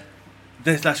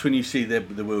that's when you see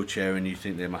the wheelchair, and you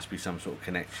think there must be some sort of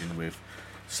connection with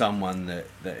someone that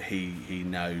he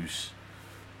knows.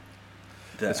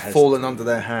 That's fallen under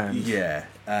their hand. Yeah,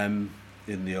 in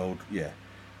the old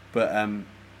but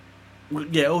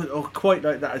or quite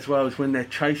like that as well as when they're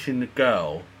chasing the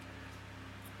girl.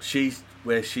 She's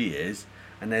where she is,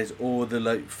 and there's all the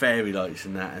like fairy lights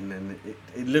and that, and then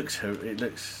it looks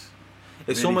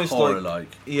it's really almost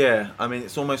horror-like. I mean,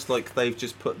 it's almost like they've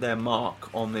just put their mark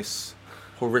on this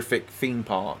horrific theme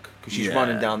park, because she's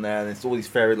running down there and there's all these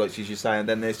fairy lights, as you say, and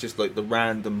then there's just like the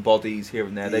random bodies here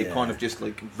and there. They kind of just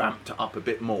like vamped it up a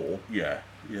bit more.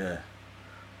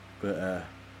 But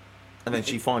and then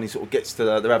she finally sort of gets to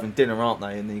they're having dinner, aren't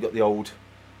they? And then you got the old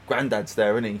granddad's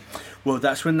there, isn't he? Well,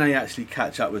 that's when they actually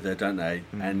catch up with her, don't they?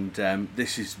 And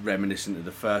this is reminiscent of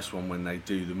the first one, when they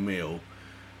do the meal,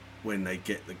 when they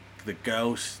get the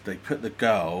girls, they put the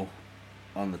girl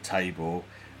on the table,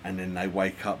 and then they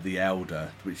wake up the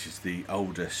elder, which is the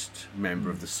oldest member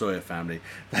of the Sawyer family.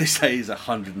 They say he's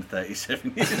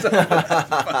 137 years old. That's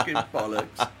fucking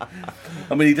bollocks.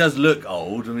 I mean, he does look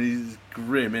old. I mean, he's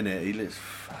grim, innit? He looks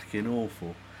fucking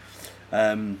awful.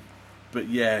 But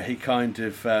yeah, he kind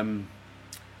of...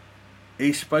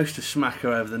 he's supposed to smack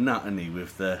her over the nut, isn't he,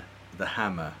 with the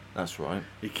hammer. That's right.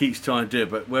 He keeps trying to do it,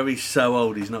 but where he's so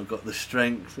old, he's not got the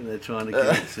strength, and they're trying to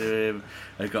get it to him.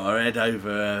 They've got her head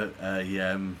over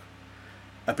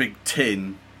a big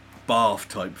tin bath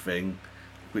type thing,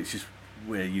 which is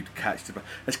where you'd catch the...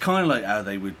 It's kind of like how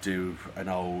they would do an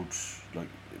old, like,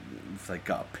 if they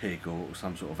got a pig or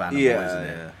some sort of animal, isn't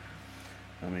it?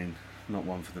 I mean, not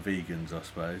one for the vegans, I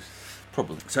suppose.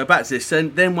 Probably. So back to this,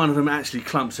 then one of them actually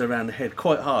clumps her around the head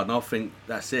quite hard, and I think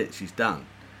that's it, she's done.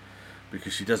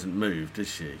 Because she doesn't move, does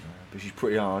she? But she's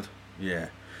pretty hard. Yeah.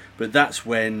 But that's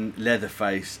when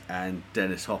Leatherface and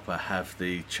Dennis Hopper have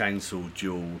the chainsaw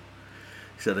duel.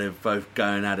 So they're both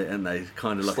going at it, and they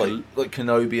kind of like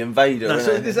Kenobi and Vader. That's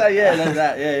what they say, yeah, like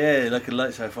that, yeah, like a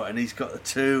lightsaber fight. And he's got the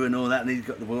 2 and all that, and he's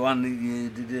got the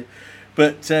 1.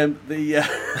 But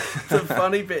the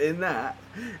funny bit in that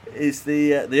is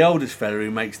the oldest fella who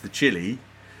makes the chili.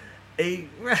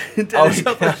 Dennis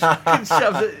Hopper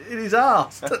shoves it in his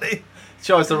arse, doesn't he?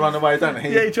 Tries to run away, doesn't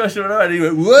he? Yeah, he tries to run away, and he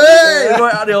went, "Way!"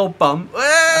 right out the old bump,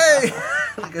 "Way!"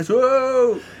 And he goes,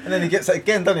 "Whoa!" And then he gets it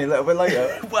again, doesn't he? A little bit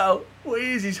later. Well, what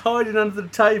he is, he's hiding under the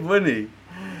table, isn't he?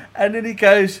 And then he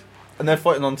goes, and they're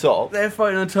fighting on top. They're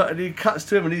fighting on top, and he cuts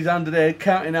to him, and he's under there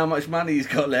counting how much money he's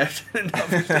got left, and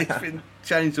obviously he's been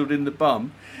chainsawed in the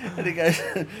bum. And he goes,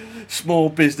 "Small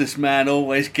businessman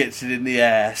always gets it in the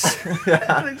ass."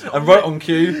 And right on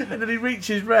cue. And then he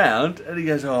reaches round, and he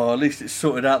goes, "Oh, at least it's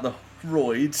sorted out the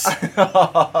roids."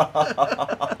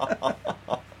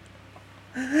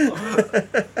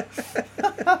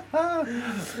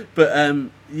 But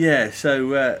yeah,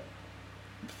 so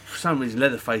for some reason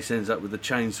Leatherface ends up with the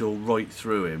chainsaw right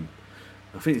through him.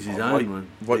 I think it's his own one.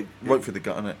 Right through the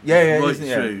gut, isn't it? Yeah, right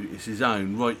through. It's his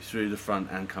own, right through the front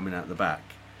and coming out the back.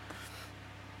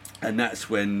 And that's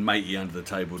when Matey under the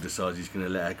table decides he's going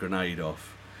to let a grenade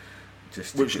off.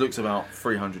 Which looks about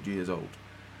 300 years old.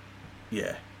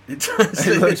 Yeah. It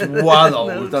looks well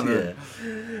old, doesn't it?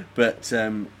 But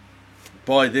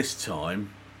by this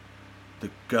time, the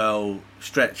girl,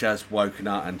 Stretch, has woken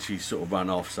up and she's sort of run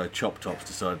off, so Chop Top's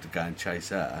decided to go and chase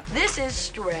her. This is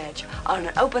Stretch on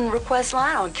an open request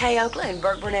line on K. Oakley in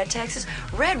Burke Burnett, Texas.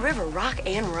 Red River rock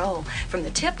and roll from the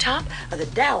tip top of the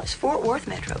Dallas-Fort Worth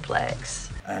Metroplex.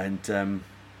 And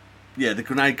yeah, the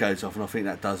grenade goes off, and I think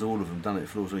that does all of them, doesn't it?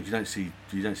 Floors. You don't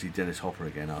see Dennis Hopper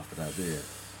again after that, do you?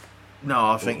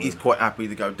 No, I think he's quite happy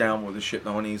to go down with the ship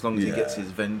now, as long as he gets his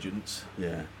vengeance.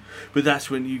 Yeah, but that's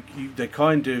when they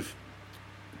kind of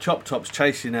Chop Top's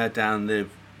chasing her down the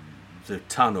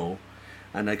tunnel,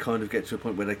 and they kind of get to a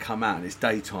point where they come out, and it's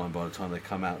daytime by the time they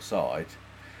come outside.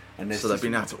 And so they've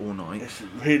been at it all night. It's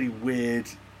really weird,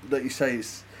 like you say.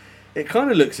 It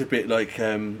kind of looks a bit like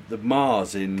the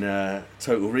Mars in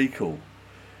Total Recall.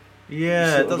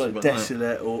 Yeah, sort of like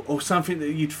desolate, or something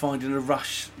that you'd find in a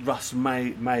Russ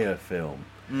Meyer film.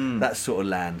 That sort of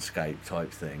landscape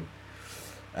type thing.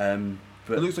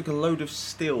 But it looks like a load of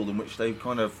steel in which they've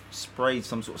kind of sprayed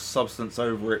some sort of substance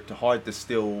over it to hide the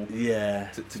steel. Yeah,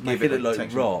 to make give it look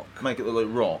like rock. Make it look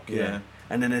like rock. Yeah.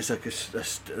 And then there's like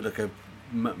a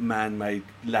man-made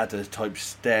ladder type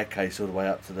staircase all the way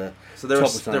up to the so they're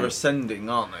ascending,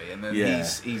 aren't they? And then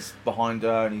he's behind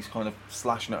her and he's kind of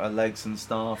slashing at her legs and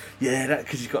stuff. Yeah, that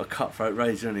because he's got a cutthroat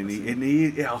razor, and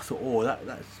he I thought, oh,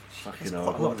 that's fucking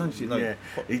quite a lot, don't you? Yeah,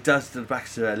 he does the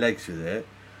backs of her legs with it.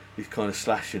 He's kind of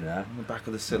slashing her on the back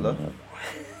of the Scylla.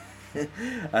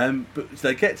 But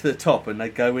they get to the top and they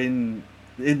go in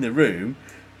the room.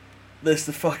 There's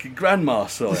the fucking Grandma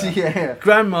Sawyer. Yeah.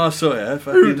 Grandma Sawyer.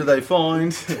 Who do they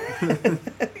find?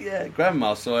 Yeah,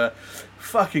 Grandma Sawyer.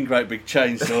 Fucking great big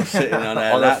chainsaw sitting on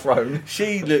her lap. Throne.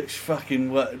 She looks fucking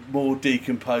more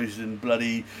decomposed than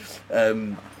bloody...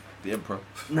 the Emperor.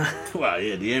 Well,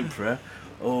 yeah, the Emperor.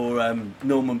 Or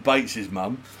Norman Bates'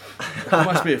 mum. There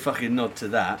must be a fucking nod to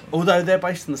that. Although they're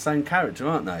based on the same character,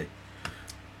 aren't they?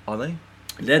 Are they?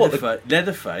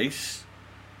 Leatherface,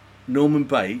 Norman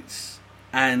Bates,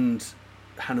 and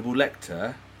Hannibal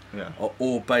Lecter are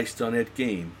all based on Ed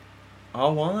Gein.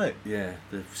 Oh, are they? Yeah,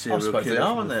 the serial killer they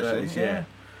are, from the aren't 30s,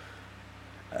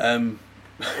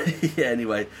 yeah. Yeah,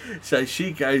 anyway, so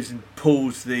she goes and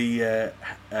pulls the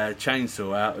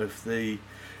chainsaw out of the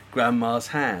grandma's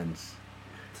hands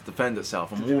to defend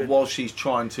itself, and while she's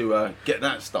trying to get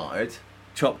that started,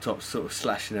 Chop Top's sort of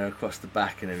slashing her across the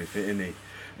back and everything, isn't he?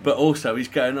 But also he's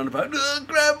going on about,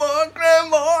 Grandma,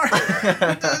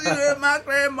 does you hurt my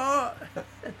grandma?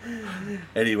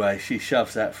 Anyway, she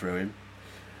shoves that through him.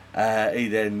 He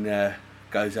then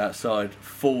goes outside,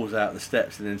 falls out the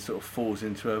steps, and then sort of falls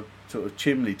into a sort of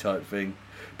chimney type thing.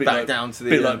 Back down to the...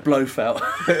 bit like Blofeld.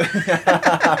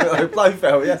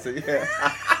 Blofeld, yes, yeah.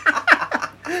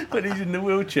 When he's in the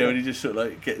wheelchair and he just sort of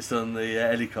like gets on the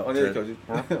helicopter.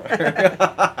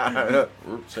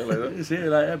 See you later. See you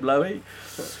later, Blowy.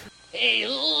 Hey,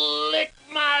 lick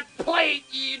my plate,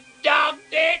 you dog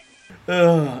dick!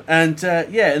 Oh, and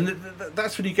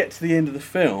that's when you get to the end of the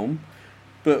film.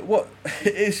 But what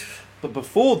it is... But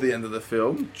before the end of the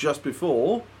film, just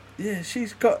before... Yeah, she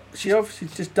obviously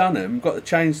just done him, got the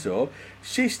chainsaw.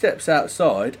 She steps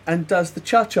outside and does the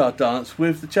cha-cha dance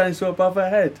with the chainsaw above her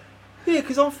head. Yeah,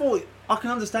 because I thought, I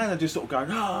can understand her just sort of going,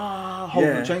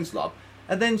 holding the chainsaw up.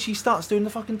 And then she starts doing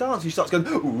the fucking dance. She starts going,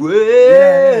 yeah.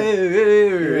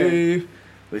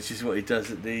 Which is what he does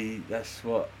at that's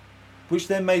what... Which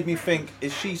then made me think,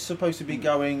 is she supposed to be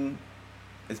going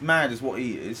as mad as what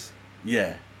he is?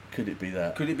 Yeah. Could it be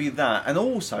that? Could it be that? And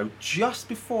also, just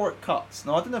before it cuts,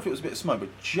 now I don't know if it was a bit of smoke,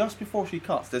 but just before she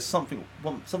cuts, there's something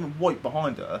white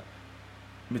behind her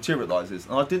materialises,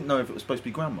 and I didn't know if it was supposed to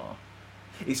be Grandma.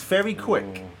 It's very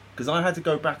quick, because I had to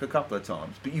go back a couple of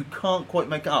times, but you can't quite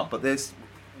make it up. But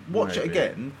watch it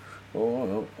again.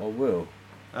 Oh, I will.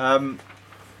 But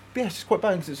yeah, it's just quite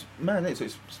bad, because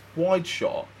it's wide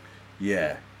shot.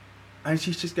 Yeah. And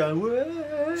she's just going,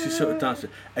 whoa. She's sort of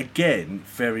dancing. Again,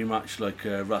 very much like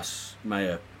a Russ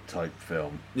Meyer type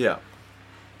film. Yeah.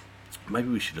 Maybe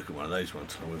we should look at one of those one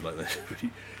time with like those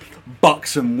really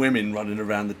buxom women running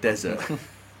around the desert.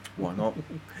 Why not?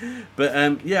 But I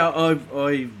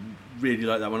really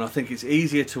like that one. I think it's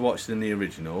easier to watch than the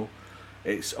original.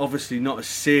 It's obviously not as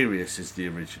serious as the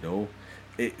original.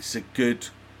 It's a good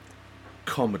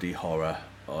comedy horror,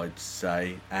 I'd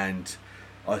say, and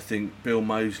I think Bill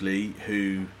Moseley,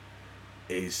 who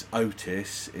is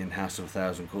Otis in House of a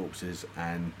Thousand Corpses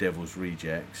and Devil's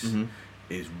Rejects,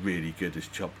 is really good as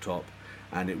Chop Top.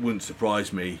 And it wouldn't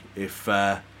surprise me if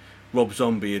Rob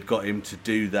Zombie had got him to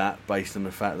do that based on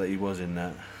the fact that he was in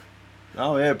that.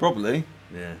 Oh, yeah, probably.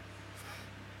 Yeah.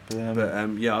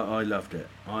 I loved it.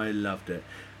 I loved it.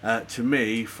 To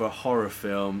me, for a horror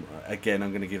film, again, I'm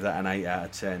going to give that an 8 out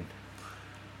of 10.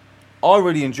 I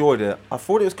really enjoyed it. I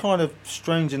thought it was kind of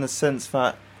strange in the sense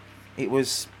that it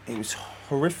was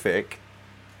horrific,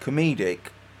 comedic,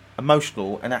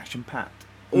 emotional, and action-packed.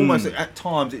 Almost at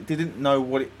times, it didn't know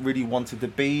what it really wanted to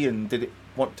be, and did it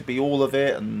want to be all of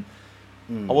it? And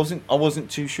I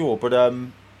wasn't too sure. But I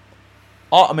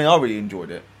really enjoyed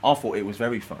it. I thought it was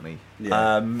very funny,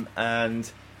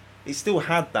 and it still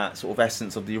had that sort of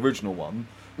essence of the original one,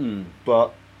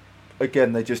 but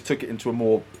again, they just took it into a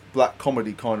more black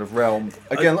comedy kind of realm.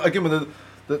 Again with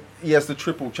he has the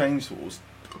triple chainsaws,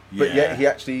 but yet he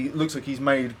actually looks like he's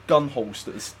made gun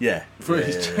holsters. For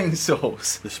his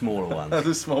chainsaws, the smaller ones.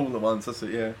 The smaller ones. That's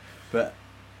it. Yeah, but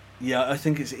I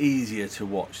think it's easier to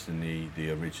watch than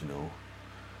the original.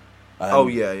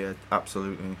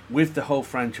 Absolutely. With the whole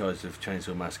franchise of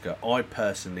Chainsaw Massacre, I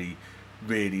personally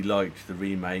really liked the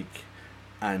remake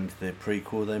and the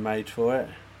prequel they made for it.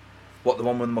 What, the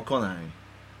one with McConaughey?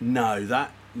 No,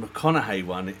 that McConaughey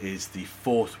one is the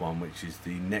fourth one, which is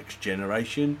the Next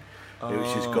Generation, which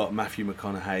has got Matthew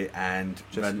McConaughey and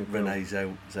Renee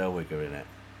Zellweger in it.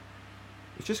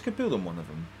 Is Jessica Biel on one of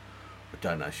them? I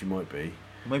don't know, she might be.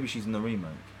 Maybe she's in the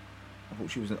remake. I thought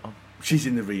she was in... She's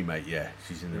in the remake, yeah.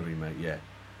 She's in the remake, yeah.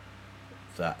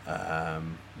 That, I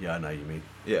know you mean.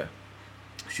 Yeah.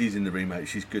 She's in the remake.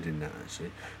 She's good in that,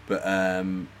 actually. But,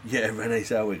 Renee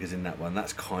Zellweger's in that one.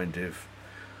 That's kind of...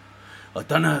 I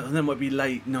don't know. That might be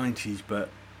late 90s, but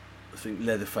I think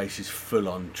Leatherface is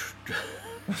full-on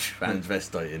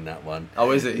transvestite in that one.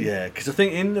 Oh, is it? Yeah, because I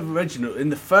think in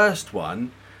the first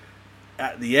one,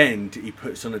 at the end, he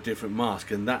puts on a different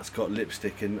mask, and that's got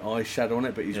lipstick and eyeshadow on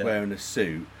it, but he's wearing a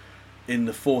suit. In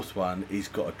the fourth one, he's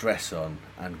got a dress on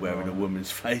and wearing a woman's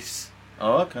face.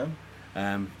 Oh, okay.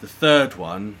 The third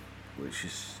one, which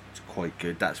is quite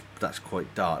good, that's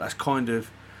quite dark. That's kind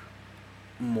of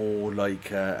more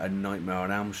like a Nightmare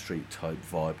on Elm Street type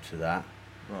vibe to that.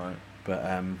 Right.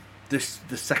 But the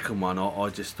second one, I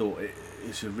just thought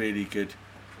it's a really good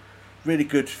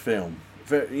film.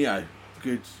 Very,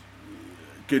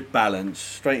 good balance,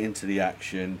 straight into the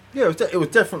action. Yeah, it was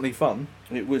definitely fun.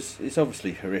 It's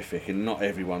obviously horrific and not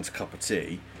everyone's cup of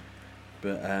tea,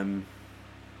 but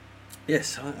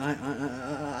yes, I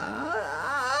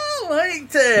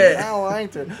liked it. I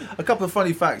liked it. A couple of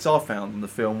funny facts I found in the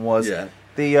film was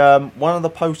the one of the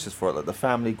posters for it, like the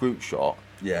family group shot.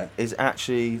 Yeah. is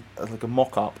actually like a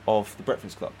mock-up of The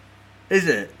Breakfast Club. Is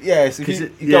it? Yes, if Cause you,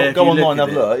 it- you go, yeah, if go you online look and at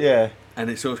have a look, yeah. And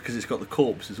it's also because it's got the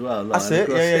corpse as well. That's lying it,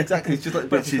 across yeah, exactly. It's just like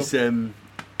The which Breakfast is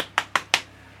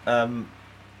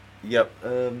Yep.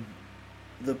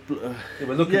 the Yeah,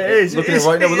 we're looking Yeah, at it it, is, looking it at it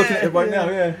right now. We're is, looking at it right yeah. now,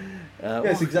 yeah. yeah,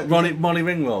 it's exactly Molly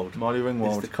Ringwald. Molly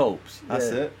Ringwald. It's the corpse.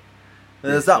 That's yeah. it.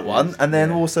 There's that it one, is, and then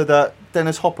yeah. also that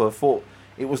Dennis Hopper thought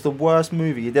it was the worst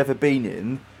movie he'd ever been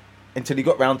in until he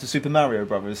got round to Super Mario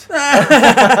Brothers. Well,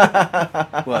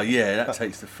 yeah, that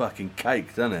takes the fucking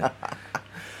cake, doesn't it?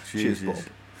 Cheers, Jesus.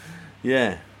 Bob.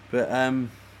 Yeah, but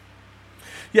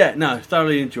yeah, no,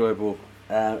 thoroughly enjoyable.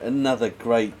 Another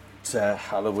great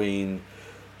Halloween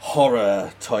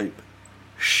horror type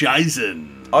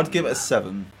Shizen. I'd give it a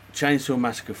 7. Chainsaw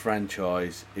Massacre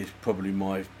franchise is probably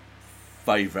my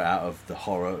favourite out of the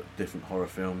different horror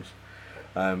films.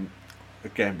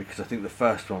 Again, because I think the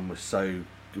first one was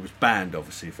it was banned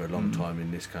obviously for a long time in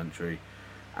this country,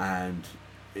 and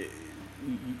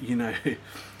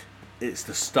it's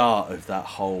the start of that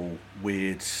whole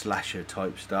weird slasher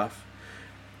type stuff.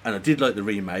 And I did like the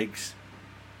remakes.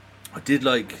 I did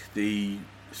like the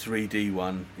 3D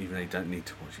one, even though you don't need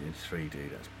to watch it in 3D.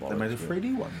 That's bollocks. They made a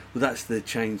 3D one. Well, that's the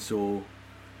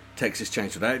Texas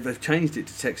Chainsaw. They've changed it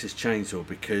to Texas Chainsaw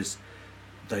because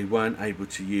they weren't able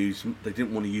to use. They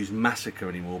didn't want to use Massacre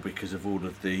anymore because of all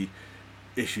of the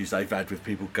issues they've had with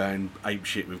people going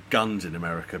apeshit with guns in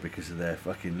America because of their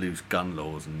fucking loose gun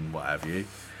laws and what have you.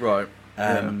 Right.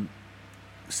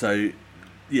 So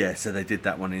they did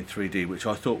that one in 3D, which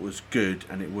I thought was good,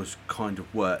 and it was kind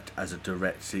of worked as a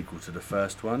direct sequel to the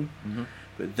first one. Mm-hmm.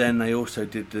 But then they also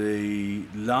did the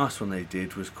last one they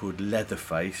did was called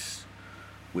Leatherface,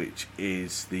 which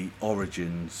is the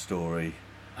origin story.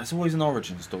 There's always an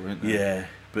origin story, isn't there? Yeah,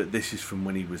 but this is from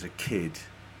when he was a kid,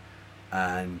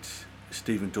 and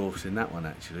Stephen Dorff's in that one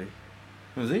actually.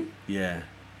 Was he? Yeah,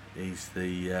 he's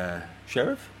the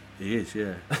Sheriff? He is,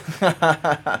 yeah.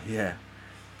 Yeah,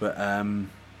 but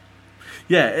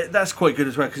that's quite good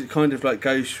as well because it kind of like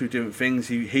goes through different things.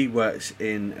 He works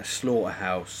in a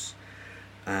slaughterhouse,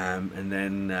 and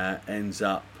then ends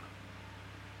up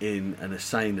in an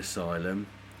insane asylum.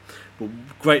 But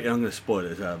great, I'm going to spoil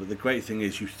it as well. But the great thing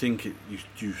is, you think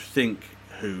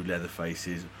who Leatherface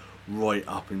is right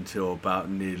up until about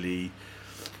nearly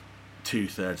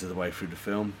 2/3 of the way through the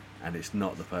film, and it's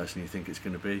not the person you think it's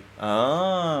going to be.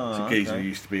 Ah, it's a geezer who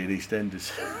used to be in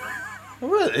EastEnders. Oh,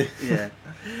 really? Yeah.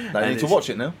 I need to watch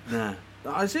it now. Nah,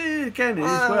 I see. Again, it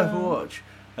is worth a watch.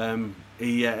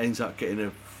 He ends up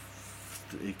getting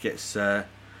he gets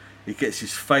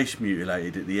his face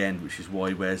mutilated at the end, which is why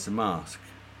he wears the mask.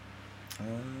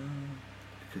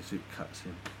 Because it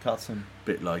cuts him.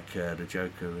 Bit like the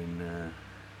Joker in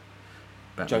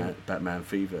Batman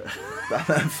Fever.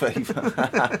 Batman Fever.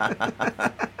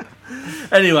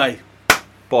 Anyway,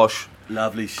 Bosh.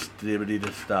 lovely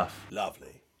stuff.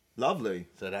 Lovely.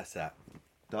 So that's that.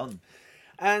 Done.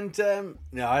 And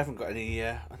no, I haven't got any.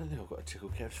 I don't think I've got a Tickle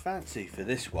Kev's fancy for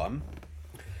this one.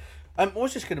 I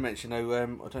was just going to mention, though,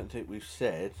 I don't think we've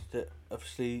said that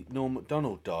obviously Norm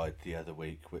Macdonald died the other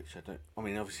week, which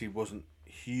obviously wasn't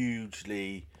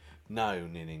hugely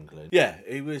known in England. Yeah,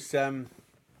 he was.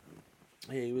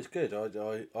 He was good.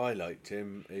 I liked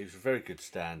him. He was a very good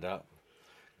stand-up.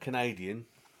 Canadian.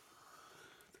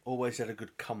 Always had a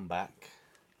good comeback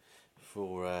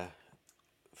for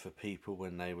people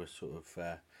when they were sort of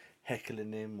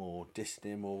heckling him or dissing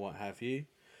him or what have you.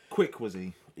 Quick, was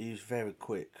he? He was very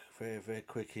quick. Very, very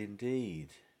quick indeed.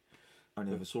 I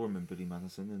never saw him in Billy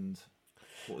Madison, and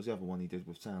what was the other one he did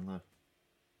with Sandler?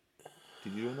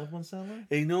 Did you do another one, Sandler?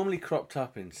 He normally cropped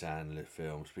up in Sandler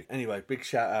films. Anyway, big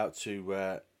shout out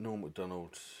to Norm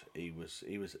Macdonald. He was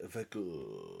very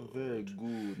good. Very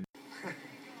good.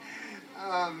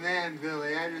 Oh man,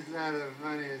 Billy, I just thought of the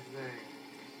funniest thing.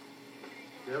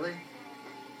 Billy?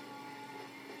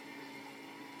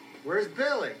 Where's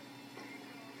Billy?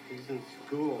 He's in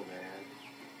school, man.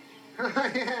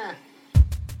 Oh, yeah.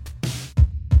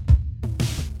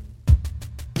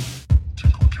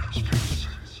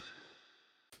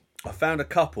 I found a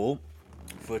couple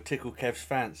for Tickle Kev's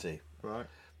fancy. Right.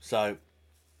 So,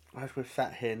 as we're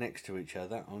sat here next to each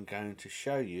other, I'm going to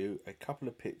show you a couple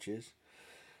of pictures,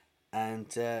 and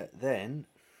then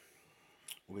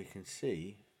we can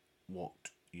see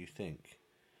what you think.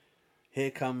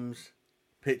 Here comes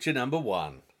picture number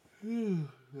 1.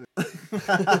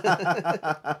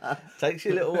 Takes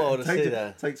you a little while to see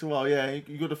that. Takes a while, yeah.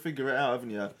 You got to figure it out, haven't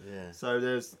you? Yeah. So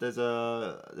there's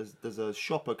a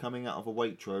shopper coming out of a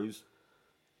Waitrose,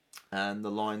 and the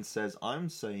line says, "I'm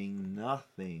saying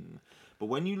nothing." But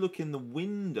when you look in the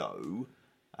window,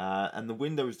 and the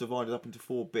window is divided up into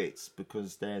 4 bits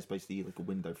because there's basically like a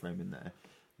window frame in there.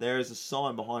 There is a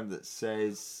sign behind that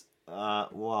says,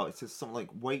 it says something like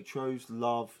Waitrose,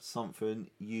 love, something,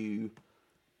 you,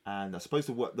 and I suppose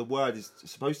the word is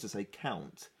supposed to say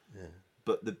count,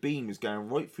 but the beam is going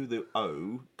right through the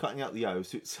O, cutting out the O,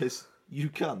 so it says, you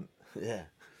cunt. Yeah.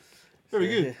 Very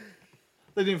good.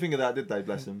 They didn't think of that, did they,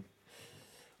 bless them?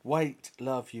 Wait,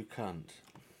 love, you cunt.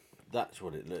 That's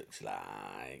what it looks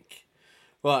like.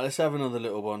 Right, let's have another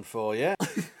little one for you.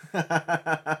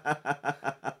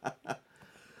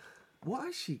 What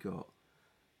has she got?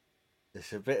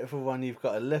 It's a bit of a one you've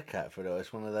got to look at for it.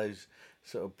 It's one of those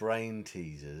sort of brain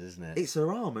teasers, isn't it? It's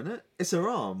her arm, isn't it? It's her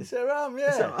arm. It's her arm,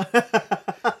 yeah.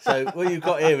 So what you've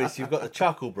got here is you've got the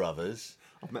Chuckle Brothers.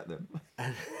 I've met them.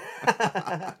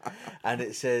 And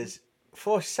it says,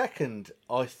 for a second,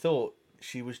 I thought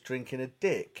she was drinking a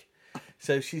dick.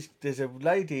 So there's a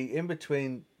lady in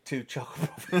between 2 Chuckle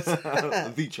Brothers.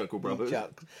 The Chuckle Brothers.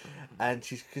 And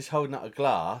she's just holding up a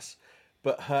glass,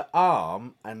 but her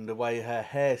arm and the way her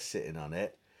hair's sitting on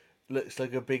it looks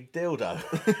like a big dildo.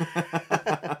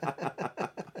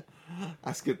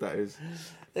 That's good, that is.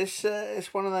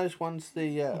 It's one of those ones,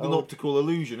 an optical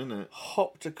illusion, isn't it?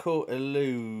 Optical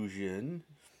illusion.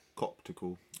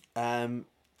 Coptical.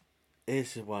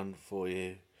 Here's the one for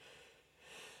you.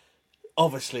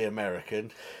 Obviously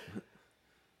American.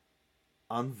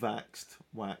 Unvaxxed,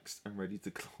 waxed, and ready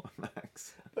to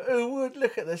climax. But who would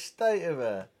look at the state of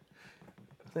her?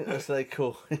 I think that's what they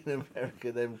call in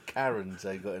America them Karens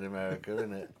they got in America,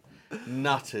 isn't it?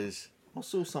 Nutters. I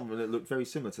saw something that looked very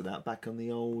similar to that back on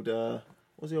the old, what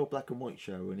was the old black and white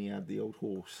show when he had the old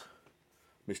horse?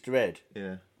 Mr. Ed.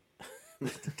 Yeah.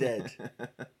 Mr. Dead.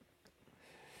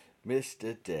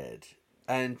 Mr. Dead.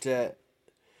 And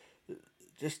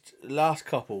just last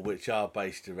couple which are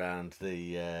based around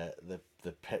the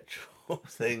petrol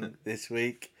thing this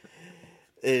week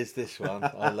is this one.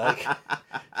 I like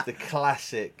the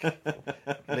classic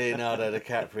Leonardo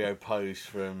DiCaprio pose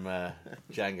from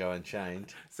Django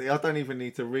Unchained. See, I don't even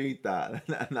need to read that,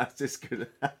 and that's just good.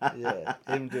 Yeah,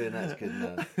 him doing that's good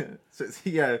enough. So it's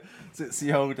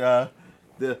the old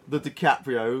the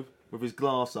DiCaprio with his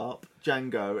glass up,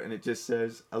 Django, and it just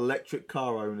says electric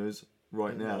car owners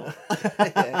right now.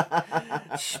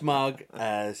 Yeah. Smug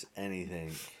as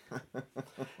anything.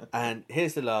 And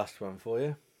here's the last one for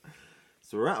you.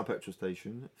 So we're at a petrol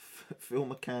station. Phil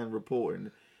McCann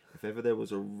reporting if ever there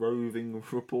was a roving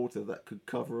reporter that could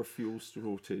cover a fuel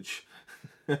shortage.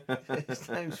 His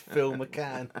name's Phil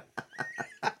McCann.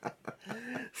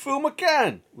 Phil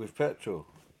McCann with petrol.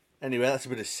 Anyway, that's a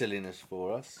bit of silliness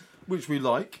for us. Which we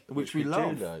like, which we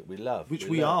love. We love. Which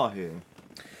we are here.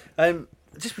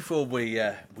 Just before we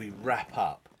wrap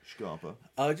up, Scarpa,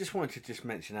 I just wanted to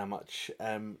mention how much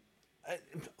I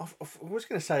was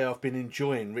going to say I've been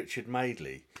enjoying Richard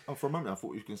Madeley. Oh, for a moment I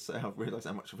thought you were going to say I've realised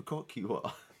how much of a cock you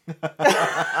are.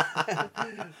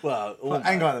 Well,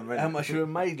 hang on a minute. How much of a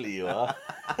Madeley you are.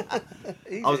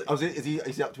 Is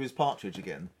he up to his partridge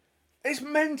again? It's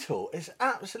mental. It's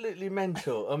absolutely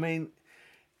mental. I mean,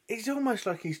 it's almost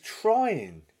like he's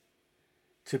trying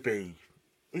to be.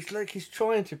 It's like he's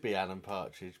trying to be Alan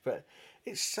Partridge, but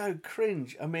it's so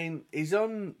cringe. I mean, he's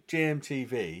on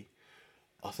GMTV.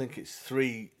 I think it's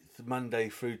Monday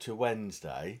through to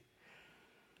Wednesday,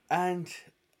 and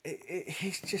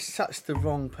he's just such the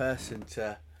wrong person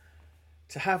to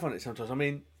have on it sometimes. I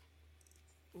mean,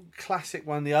 classic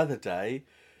one the other day,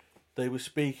 they were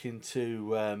speaking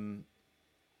to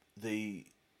the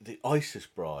ISIS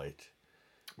bride,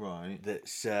 right?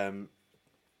 That's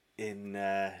in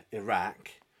Iraq.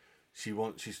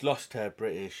 She's lost her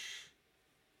British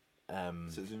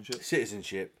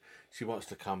citizenship. She wants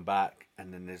to come back,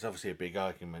 and then there's obviously a big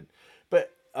argument.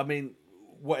 But I mean,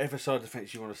 whatever side of the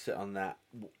fence you want to sit on that,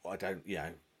 I don't,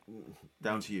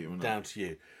 down to you. Down to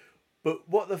you. But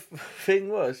what the thing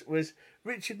was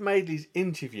Richard Madeley's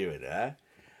interviewing her,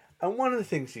 and one of the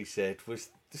things he said was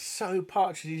so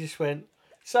Partridge. He just went,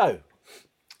 "So,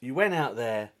 you went out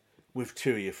there with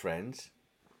 2 of your friends.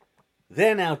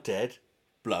 They're now dead,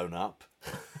 blown up.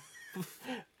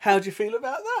 How do you feel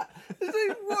about that?"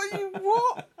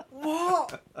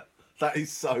 What? That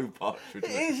is so Partridge. It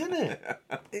is, isn't it?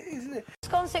 It's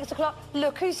gone 6 o'clock.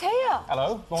 Look who's here.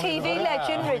 Hello. Morning, TV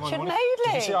legend Richard Madeley.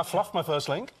 Did you see I fluffed my first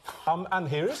link? And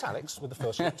here is Alex with the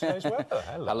first link of today's weather.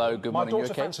 Hello, good morning. My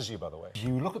daughter fancies you, by the way.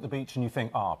 You look at the beach and you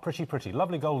think, pretty,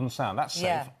 lovely golden sand. That's safe.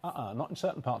 Yeah. Not in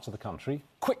certain parts of the country.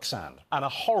 Quicksand. And a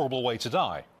horrible way to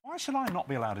die. Why should I not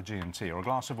be allowed a G&T or a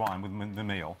glass of wine with the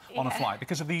meal on a flight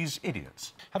because of these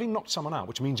idiots? Having knocked someone out,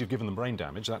 which means you've given them brain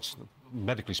damage, that's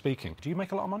medically speaking. Do you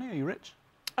make a lot of money? Are you rich?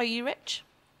 Are you rich?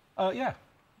 Yeah.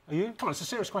 Are you? Come on, it's a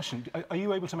serious question. Are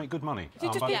you able to make good money? People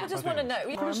just want to know.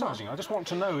 Criticising. I just want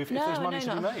to know if there's money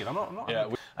to be made. I'm not. Yeah,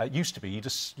 it used to be you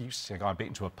used to see a guy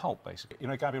beaten to a pulp, basically. You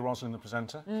know Gabby Roslin, the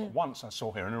presenter? Once I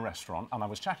saw her in a restaurant and I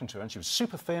was chatting to her and she was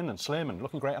super thin and slim and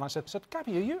looking great and I said,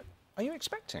 Gabby, are you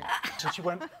expecting? So she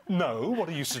went, no, what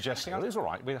are you suggesting? It was all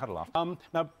right, we had a laugh.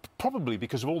 Now, probably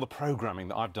because of all the programming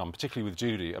that I've done, particularly with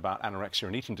Judy, about anorexia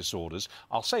and eating disorders,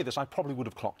 I'll say this, I probably would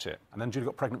have clocked it. And then Judy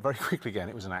got pregnant very quickly again.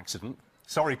 It was an accident.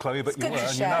 Sorry, Chloe, but you were,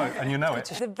 and you know it.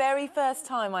 The very first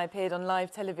time I appeared on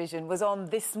live television was on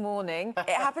This Morning. It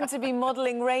happened to be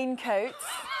modelling raincoats.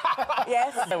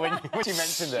 Yes. When you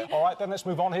mentioned it. All right, then let's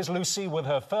move on. Here's Lucy with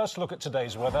her first look at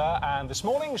today's weather, and this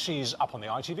morning she's up on the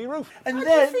ITV roof. And I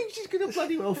then think she's going to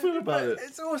bloody well feel about it.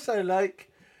 It's also like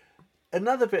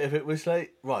another bit of it was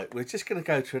like, right, we're just going to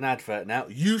go to an advert now.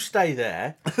 You stay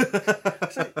there.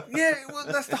 So, yeah, well,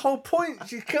 that's the whole point.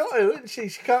 She's got to, isn't she?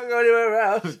 She can't go anywhere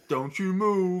else. Don't you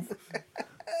move.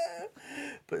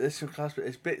 But there's some class.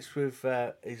 There's bits with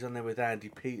he's on there with Andy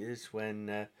Peters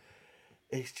when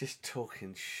he's just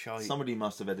talking shite. Somebody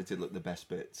must have edited the best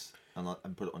bits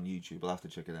and put it on YouTube. We'll have to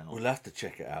check it out. We'll have to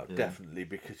check it out, definitely,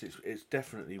 because it's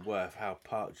definitely worth how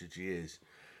partridgey is.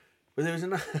 But there was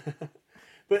another.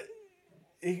 But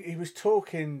he was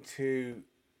talking to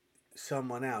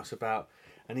someone else about,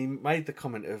 and he made the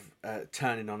comment of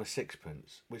turning on a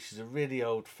sixpence, which is a really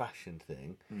old-fashioned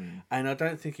thing, and I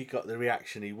don't think he got the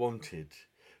reaction he wanted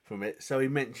from it, so he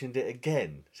mentioned it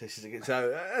again.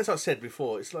 So as I said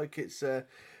before, it's like it's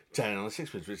turning on a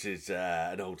sixpence, which is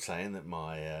an old saying that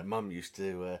my mum used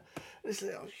to. It's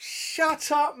like, oh,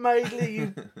 shut up, Maidley,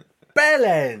 you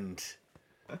bellend.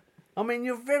 I mean,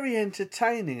 you're very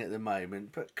entertaining at the moment,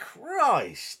 but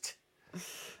Christ.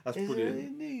 That's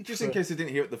brilliant. Just in case I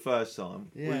didn't hear it the first time,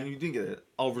 when you didn't get it,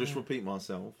 I'll just repeat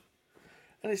myself.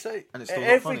 And it's like, and it's still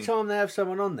every time they have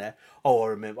someone on there, I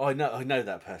remember, I know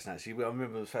that person actually. I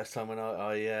remember the first time when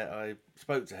I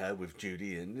spoke to her with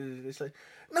Judy, and it's like,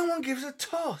 no one gives a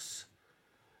toss.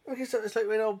 It's like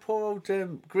when poor old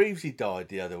Greavesy died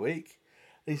the other week.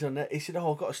 He's on there. He said,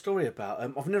 "Oh, I've got a story about.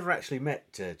 I've never actually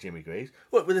met Jimmy Greaves."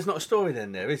 Well, there's not a story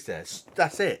then, there is there?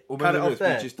 That's it. Well, cut it off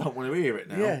there. We just don't want to hear it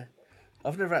now. Yeah,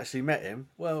 I've never actually met him.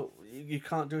 Well, you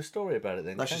can't do a story about it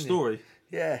then. That's can your you? story.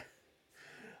 Yeah,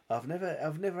 I've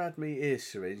never had me ears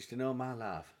syringed in all my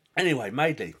life. Anyway,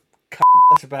 Maidley,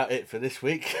 that's about it for this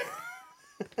week.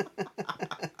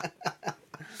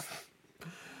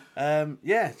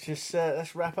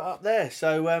 Let's wrap it up there.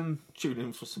 So tune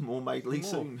in for some more Maidley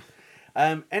soon.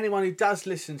 Anyone who does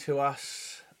listen to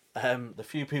us, the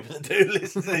few people that do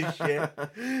listen to this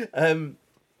shit,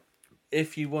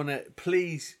 if you want to,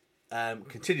 please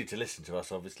continue to listen to us,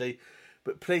 obviously,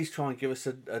 but please try and give us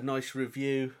a nice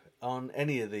review on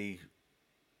any of the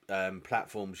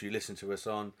platforms you listen to us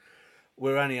on.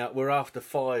 We're after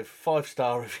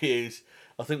 5-star reviews.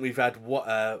 I think we've had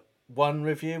one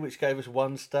review which gave us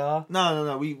 1 star.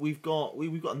 No. We've got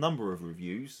a number of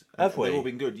reviews. Have we? They've all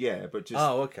been good, yeah. But just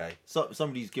okay.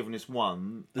 Somebody's given us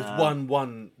one.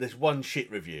 There's There's one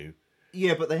shit review.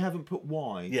 Yeah, but they haven't put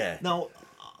why. Yeah. Now,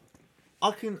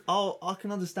 I can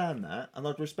understand that, and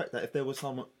I'd respect that if there was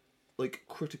some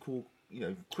critical,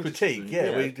 critique.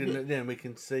 Yeah, we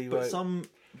can see. But some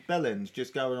bellends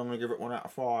just going, I'm going to give it 1 out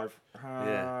of 5.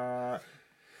 Yeah.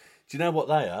 Do you know what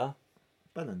they are?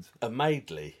 Bellends. A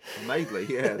Maidley. A Maidley,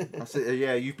 yeah. That's it.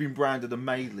 Yeah, you've been branded a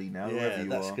Maidley now, whoever you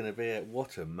that's are. going to be it.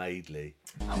 What a Maidley.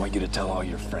 I want you to tell all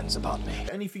your friends about me.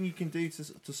 Anything you can do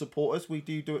to support us, we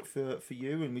do it for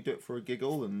you, and we do it for a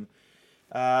giggle. And,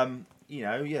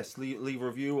 yes, leave a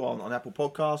review on Apple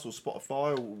Podcasts or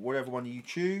Spotify or whatever one you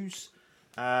choose.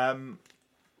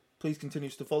 Please continue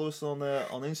to follow us on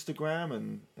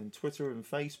Instagram and Twitter and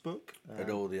Facebook. And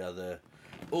all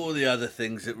the other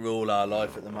things that rule our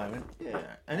life at the moment. Yeah,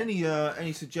 and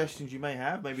any suggestions you may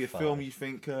have, maybe a film you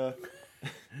think,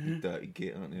 dirty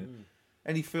git, aren't you?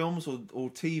 Any films or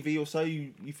TV or so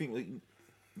you think that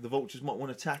the Vultures might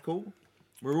want to tackle,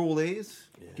 we're all ears.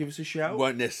 Yeah. Give us a shout.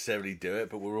 Won't necessarily do it,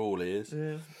 but we're all ears.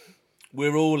 Yeah.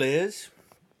 We're all ears.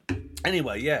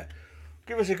 Anyway, yeah,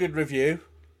 give us a good review.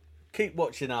 Keep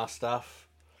watching our stuff.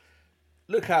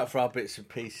 Look out for our bits and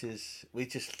pieces. We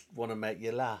just want to make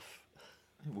you laugh.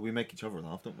 Well, we make each other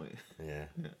laugh, don't we? Yeah.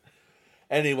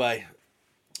 Anyway,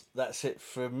 that's it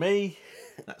from me.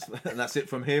 That's it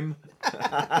from him.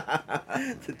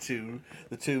 the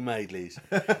two Maidleys.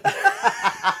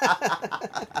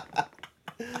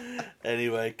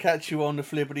 Anyway, catch you on the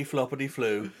flippity floppity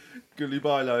flu.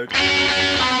 Goodbye, load.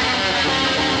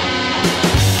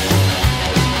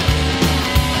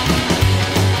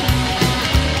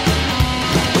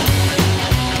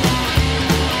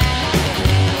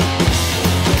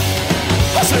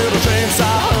 with a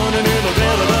chainsaw hunting in the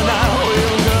dead of the night.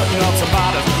 Even cutting up some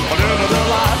bodies by the end of the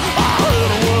light. I heard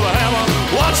them with a hammer,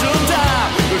 watch them die.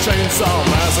 The chainsaw